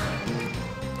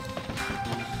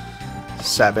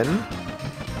 7.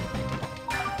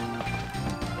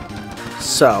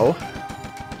 So,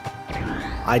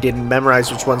 I didn't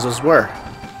memorize which ones those were.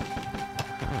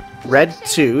 Red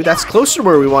 2. That's closer to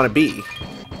where we want to be.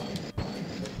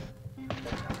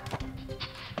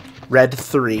 Red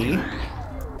 3.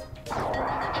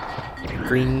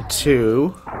 Green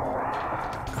 2.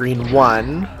 Green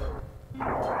 1.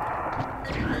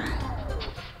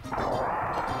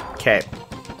 Okay.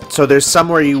 So there's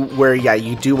somewhere where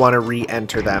you do want to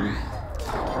re-enter them.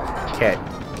 Okay.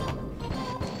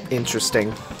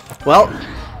 Interesting. Well,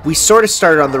 we sort of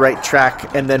started on the right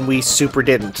track, and then we super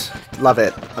didn't. Love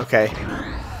it. Okay.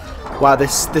 Wow,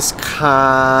 this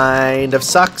kind of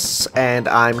sucks, and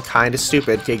I'm kind of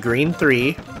stupid. Okay, green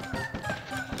 3.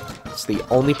 It's the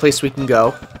only place we can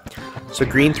go. So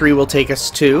green 3 will take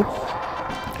us to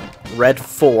red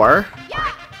 4.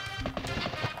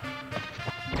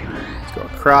 Let's go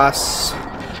across.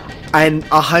 And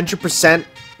 100%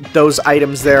 those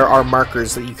items there are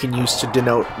markers that you can use to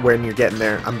denote when you're getting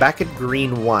there. I'm back at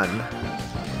green 1,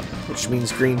 which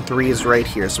means green 3 is right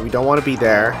here, so we don't want to be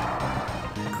there.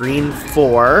 Green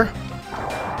 4.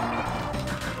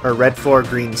 Or red 4,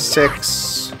 green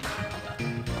 6.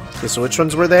 Okay, so which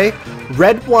ones were they?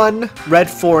 Red 1, red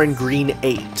 4, and green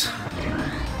 8.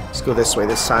 Let's go this way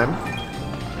this time.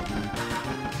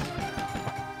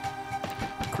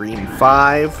 Green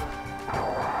 5.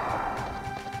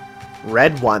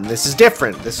 Red 1. This is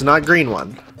different. This is not green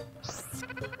 1.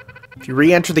 If you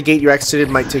re-enter the gate you exited,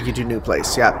 it might take you to a new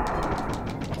place. Yeah.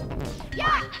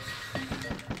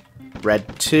 Red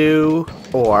 2,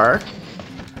 or...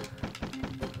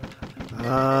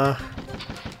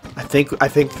 I think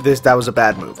that was a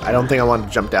bad move. I don't think I wanted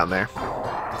to jump down there.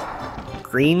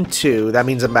 Green 2, that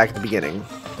means I'm back at the beginning.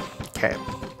 Okay.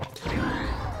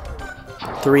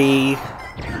 3,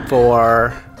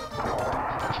 4,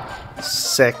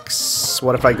 6.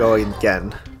 What if I go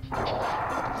again?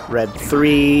 Red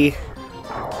 3.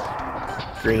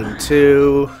 Green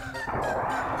 2.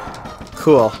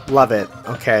 Cool. Love it.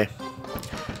 Okay.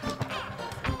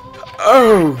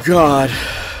 Oh, God.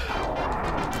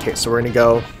 Okay, so we're gonna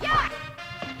go...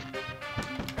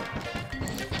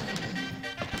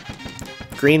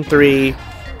 Green 3.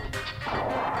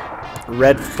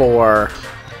 Red 4.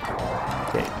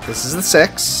 Okay, this is the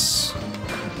 6.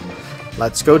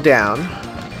 Let's go down.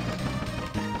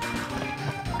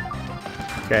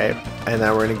 Okay, and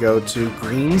then we're gonna go to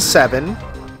green 7.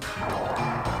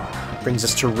 Brings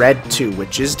us to red 2,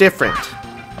 which is different.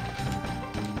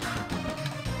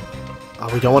 Oh,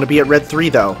 we don't want to be at red 3,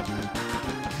 though.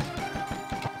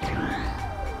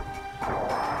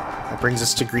 That brings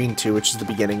us to green 2, which is the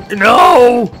beginning.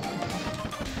 No!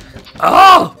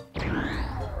 Oh!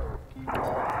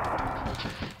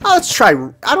 Let's try...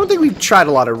 I don't think we've tried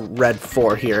a lot of red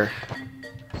 4 here.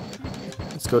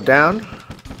 Let's go down.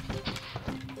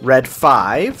 Red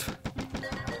 5.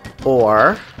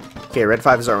 Or... Okay, red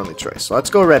 5 is our only choice. So let's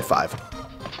go red 5.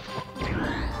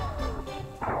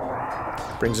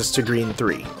 Brings us to green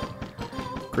 3.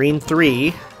 Green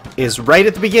 3 is right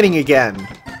at the beginning again.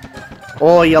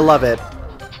 Oh, you love it.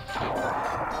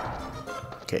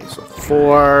 Okay, so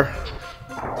 4.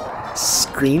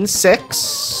 Green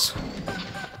 6.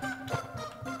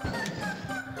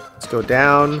 Let's go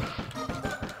down.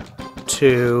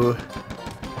 2.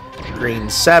 Green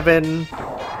 7.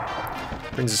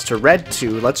 Brings us to red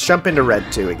 2. Let's jump into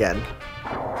red 2 again.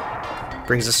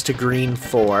 Brings us to green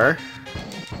 4.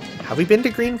 Have we been to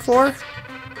green 4?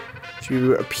 If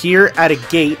you appear at a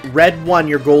gate, red 1,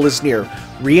 your goal is near.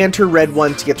 Re-enter red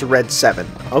 1 to get to red 7.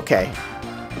 Okay.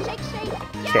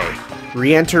 Okay.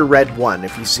 Re-enter red 1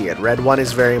 if you see it. Red 1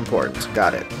 is very important.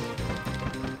 Got it.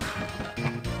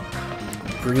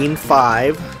 Green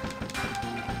 5.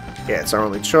 Okay, it's our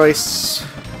only choice.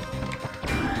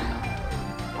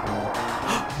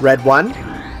 Red 1.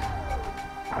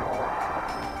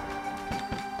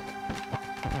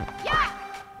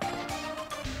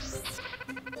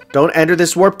 Don't enter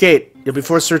this warp gate. You'll be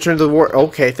forced to return to the warp.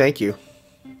 Okay, thank you.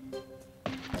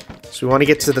 So we want to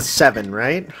get to the 7,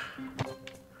 right?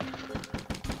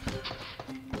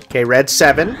 Okay, red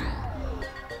 7.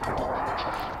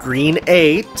 Green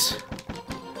 8.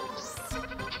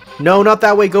 No, not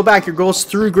that way. Go back. Your goal's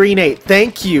through green 8.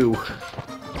 Thank you.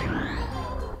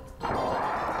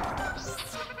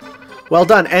 Well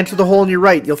done. Enter the hole on your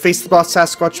right. You'll face the boss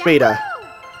Sasquatch Beta.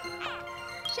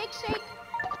 Shake, shake.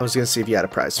 I was going to see if you had a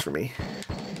prize for me.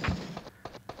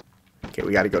 Okay,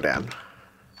 we got to go down.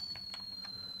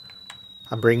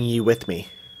 I'm bringing you with me.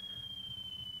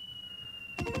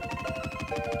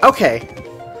 Okay.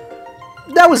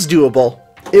 That was doable.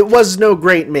 It was no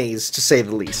great maze, to say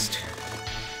the least.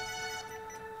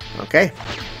 Okay.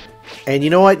 And you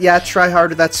know what? Yeah, try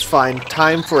harder. That's fine.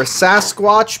 Time for a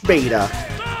Sasquatch Beta.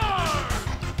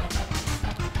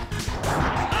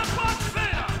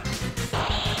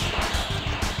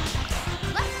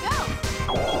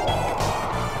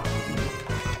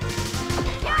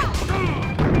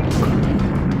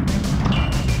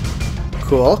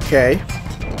 Cool, okay.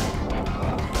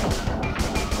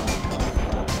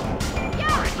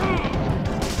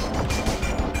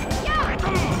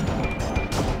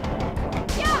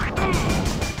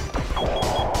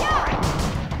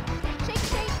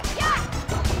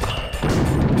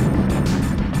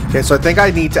 Okay, so I think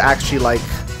I need to actually, like,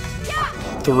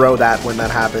 throw that when that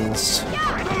happens.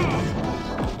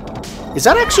 Is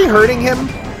that actually hurting him?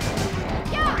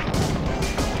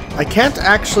 I can't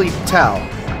actually tell.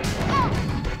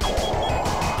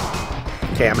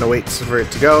 Okay, I'm gonna wait for it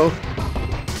to go.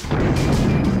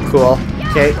 Cool.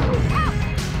 Okay.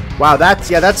 Wow,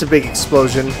 that's a big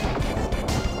explosion.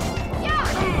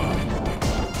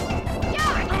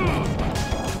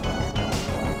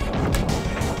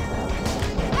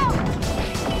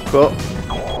 Cool.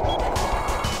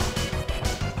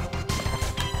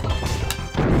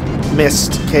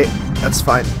 Missed. Okay, that's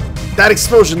fine. That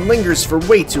explosion lingers for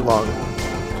way too long.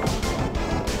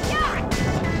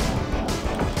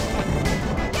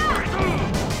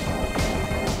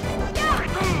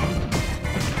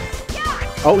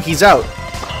 Oh, he's out.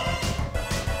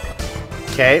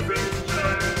 Okay.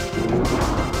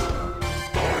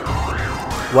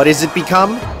 What does it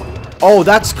become? Oh,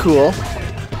 that's cool.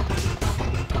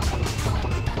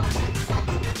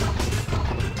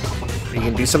 Are you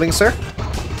gonna do something, sir?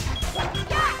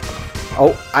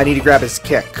 Oh, I need to grab his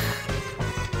kick.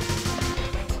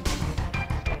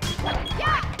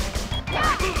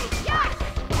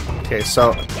 Okay,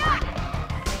 so...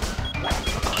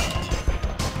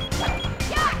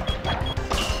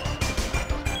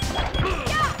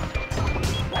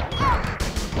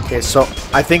 Okay, so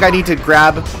I think I need to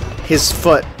grab his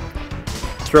foot.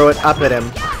 Throw it up at him.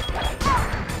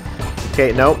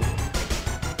 Okay, nope.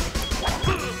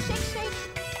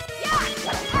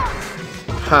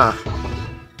 Huh.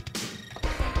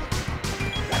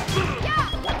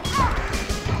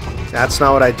 That's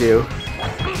not what I do.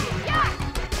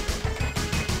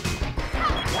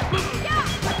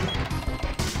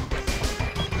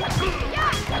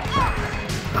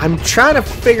 I'm trying to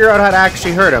figure out how to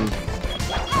actually hurt him.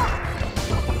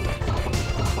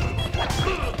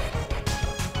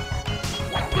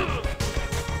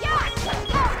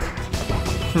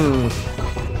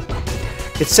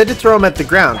 It said to throw him at the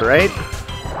ground, right?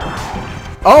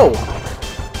 Oh!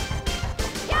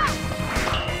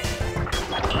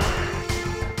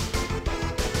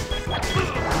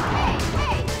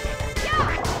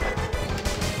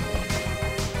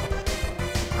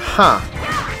 Huh.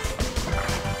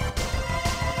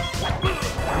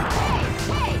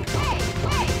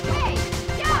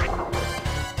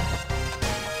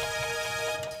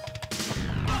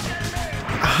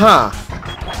 Huh.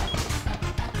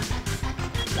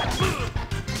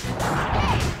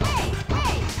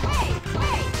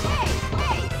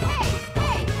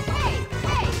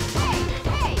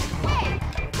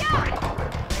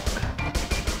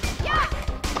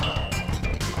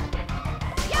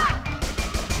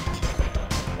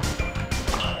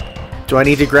 Do I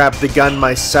need to grab the gun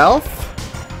myself?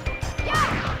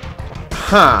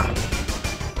 Huh.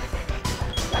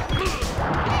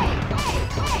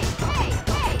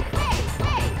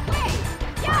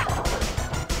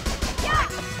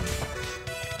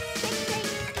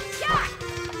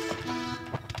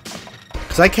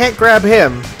 Because I can't grab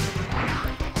him.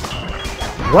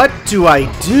 What do I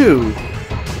do?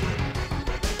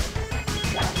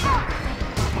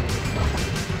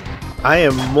 I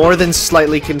am more than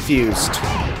slightly confused.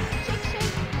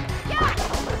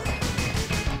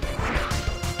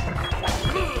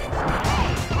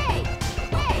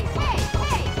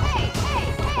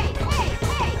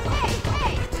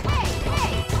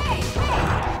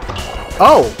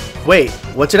 Oh, wait,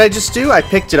 what did I just do? I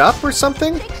picked it up or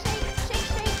something?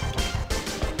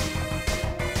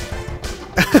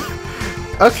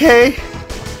 Okay.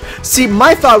 See,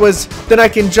 my thought was, then I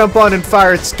can jump on and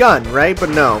fire its gun, right? But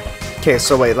no. Okay,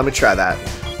 so wait, let me try that.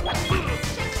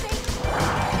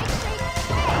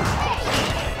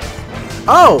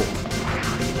 Oh!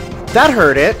 That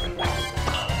hurt it.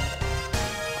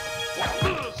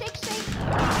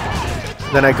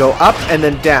 Then I go up and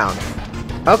then down.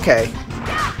 Okay.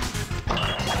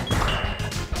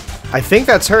 I think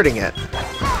that's hurting it.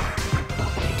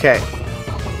 Okay.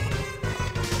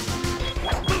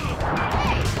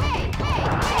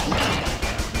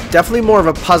 Definitely more of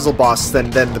a puzzle boss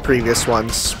than the previous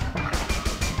ones.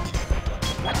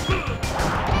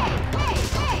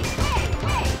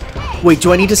 Wait,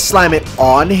 do I need to slam it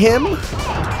on him?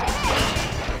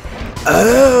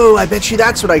 Oh, I bet you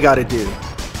that's what I gotta do.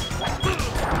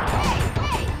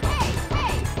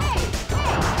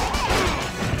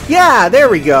 Yeah, there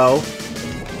we go.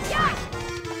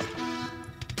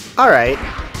 Alright.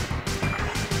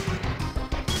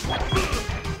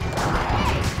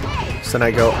 So then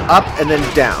I go up and then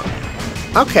down.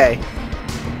 Okay.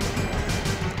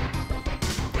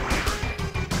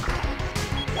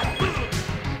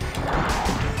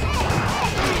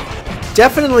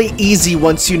 Definitely easy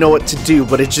once you know what to do,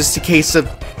 but it's just a case of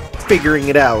figuring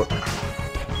it out.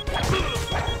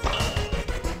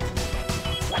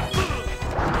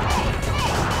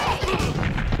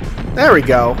 There we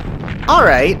go.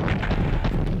 Alright.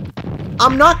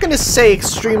 I'm not gonna say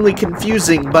extremely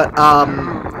confusing, but,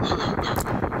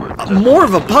 more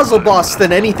of a puzzle boss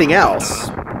than anything else.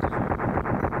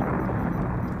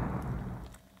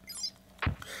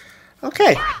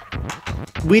 Okay.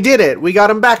 We did it. We got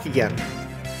him back again.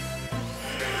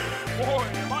 Boy,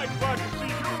 am I glad to see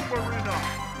you, Marina.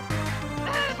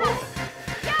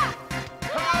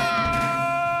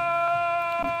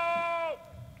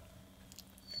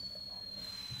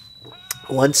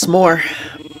 Once more.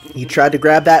 He tried to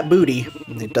grab that booty,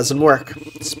 and it doesn't work.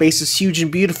 Space is huge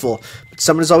and beautiful, but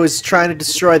someone is always trying to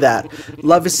destroy that.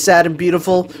 Love is sad and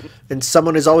beautiful, and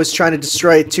someone is always trying to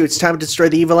destroy it too. It's time to destroy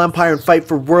the evil empire and fight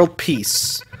for world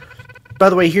peace. By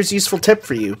the way, here's a useful tip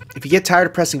for you. If you get tired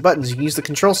of pressing buttons, you can use the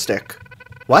control stick.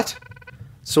 What?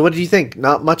 So what do you think?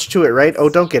 Not much to it, right? Oh,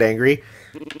 don't get angry.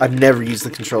 I've never used the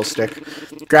control stick.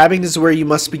 Grabbing is where you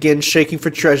must begin, shaking for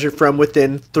treasure from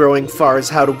within, throwing far is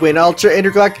how to win. Ultra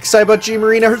intergalactic Cybot G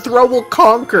Marina, her throw will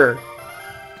conquer.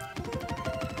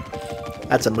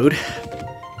 That's a mood.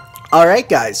 Alright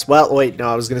guys, well, wait, no,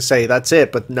 I was gonna say that's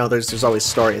it, but no, there's always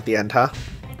story at the end, huh?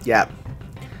 Yeah.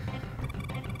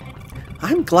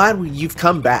 I'm glad you've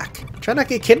come back. Try not to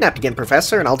get kidnapped again,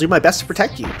 Professor, and I'll do my best to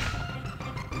protect you.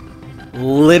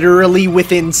 Literally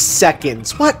within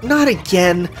seconds. What? Not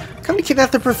again? Come to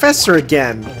kidnap the Professor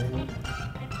again.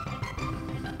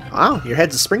 Wow, your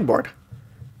head's a springboard.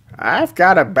 I've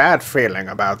got a bad feeling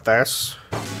about this.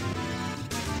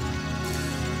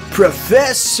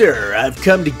 Professor, I've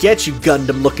come to get you,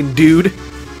 Gundam-looking dude.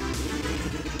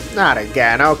 Not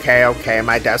again. Okay, okay.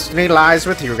 My destiny lies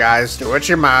with you guys. Do what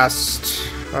you must.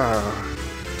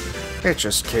 It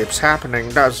just keeps happening,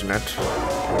 doesn't it?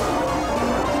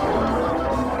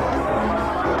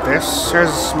 This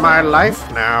is my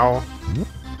life now.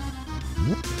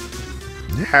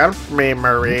 Help me,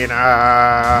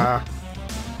 Marina.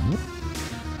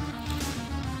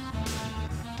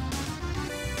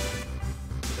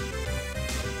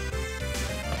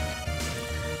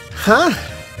 Huh?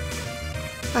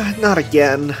 Not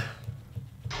again.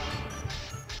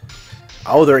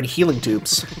 Oh, they're in healing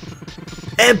tubes.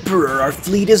 Emperor, our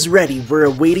fleet is ready. We're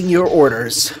awaiting your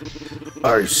orders.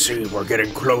 I see we're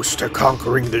getting close to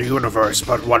conquering the universe,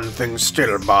 but one thing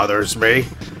still bothers me.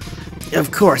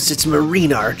 Of course, it's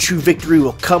Marina. Our true victory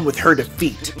will come with her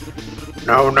defeat.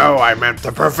 No, I meant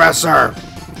the Professor.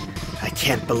 I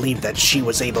can't believe that she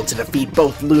was able to defeat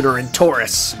both Lunar and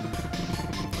Taurus.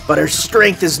 But her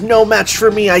strength is no match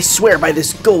for me. I swear by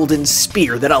this golden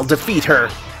spear that I'll defeat her.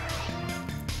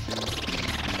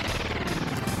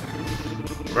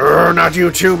 Not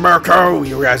you too, Mirko.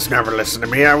 You guys never listen to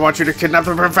me. I want you to kidnap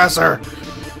the Professor.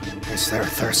 It's their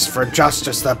thirst for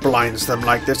justice that blinds them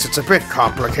like this. It's a bit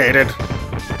complicated.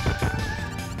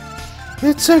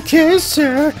 It's okay,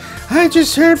 sir. I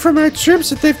just heard from our troops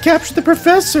that they've captured the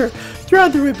Professor. They're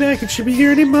on their way back and should be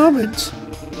here any moment.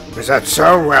 Is that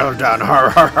so? Well done.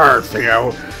 Har,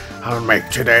 Theo. I'll make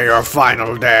today your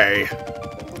final day.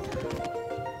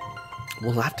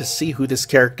 We'll have to see who this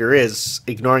character is,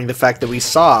 ignoring the fact that we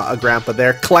saw a grandpa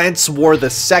there. Clance War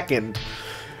II.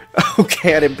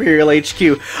 Okay, at Imperial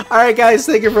HQ. Alright guys,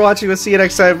 thank you for watching. We'll see you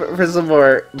next time for some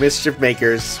more Mischief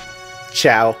Makers.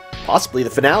 Ciao. Possibly the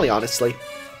finale, honestly.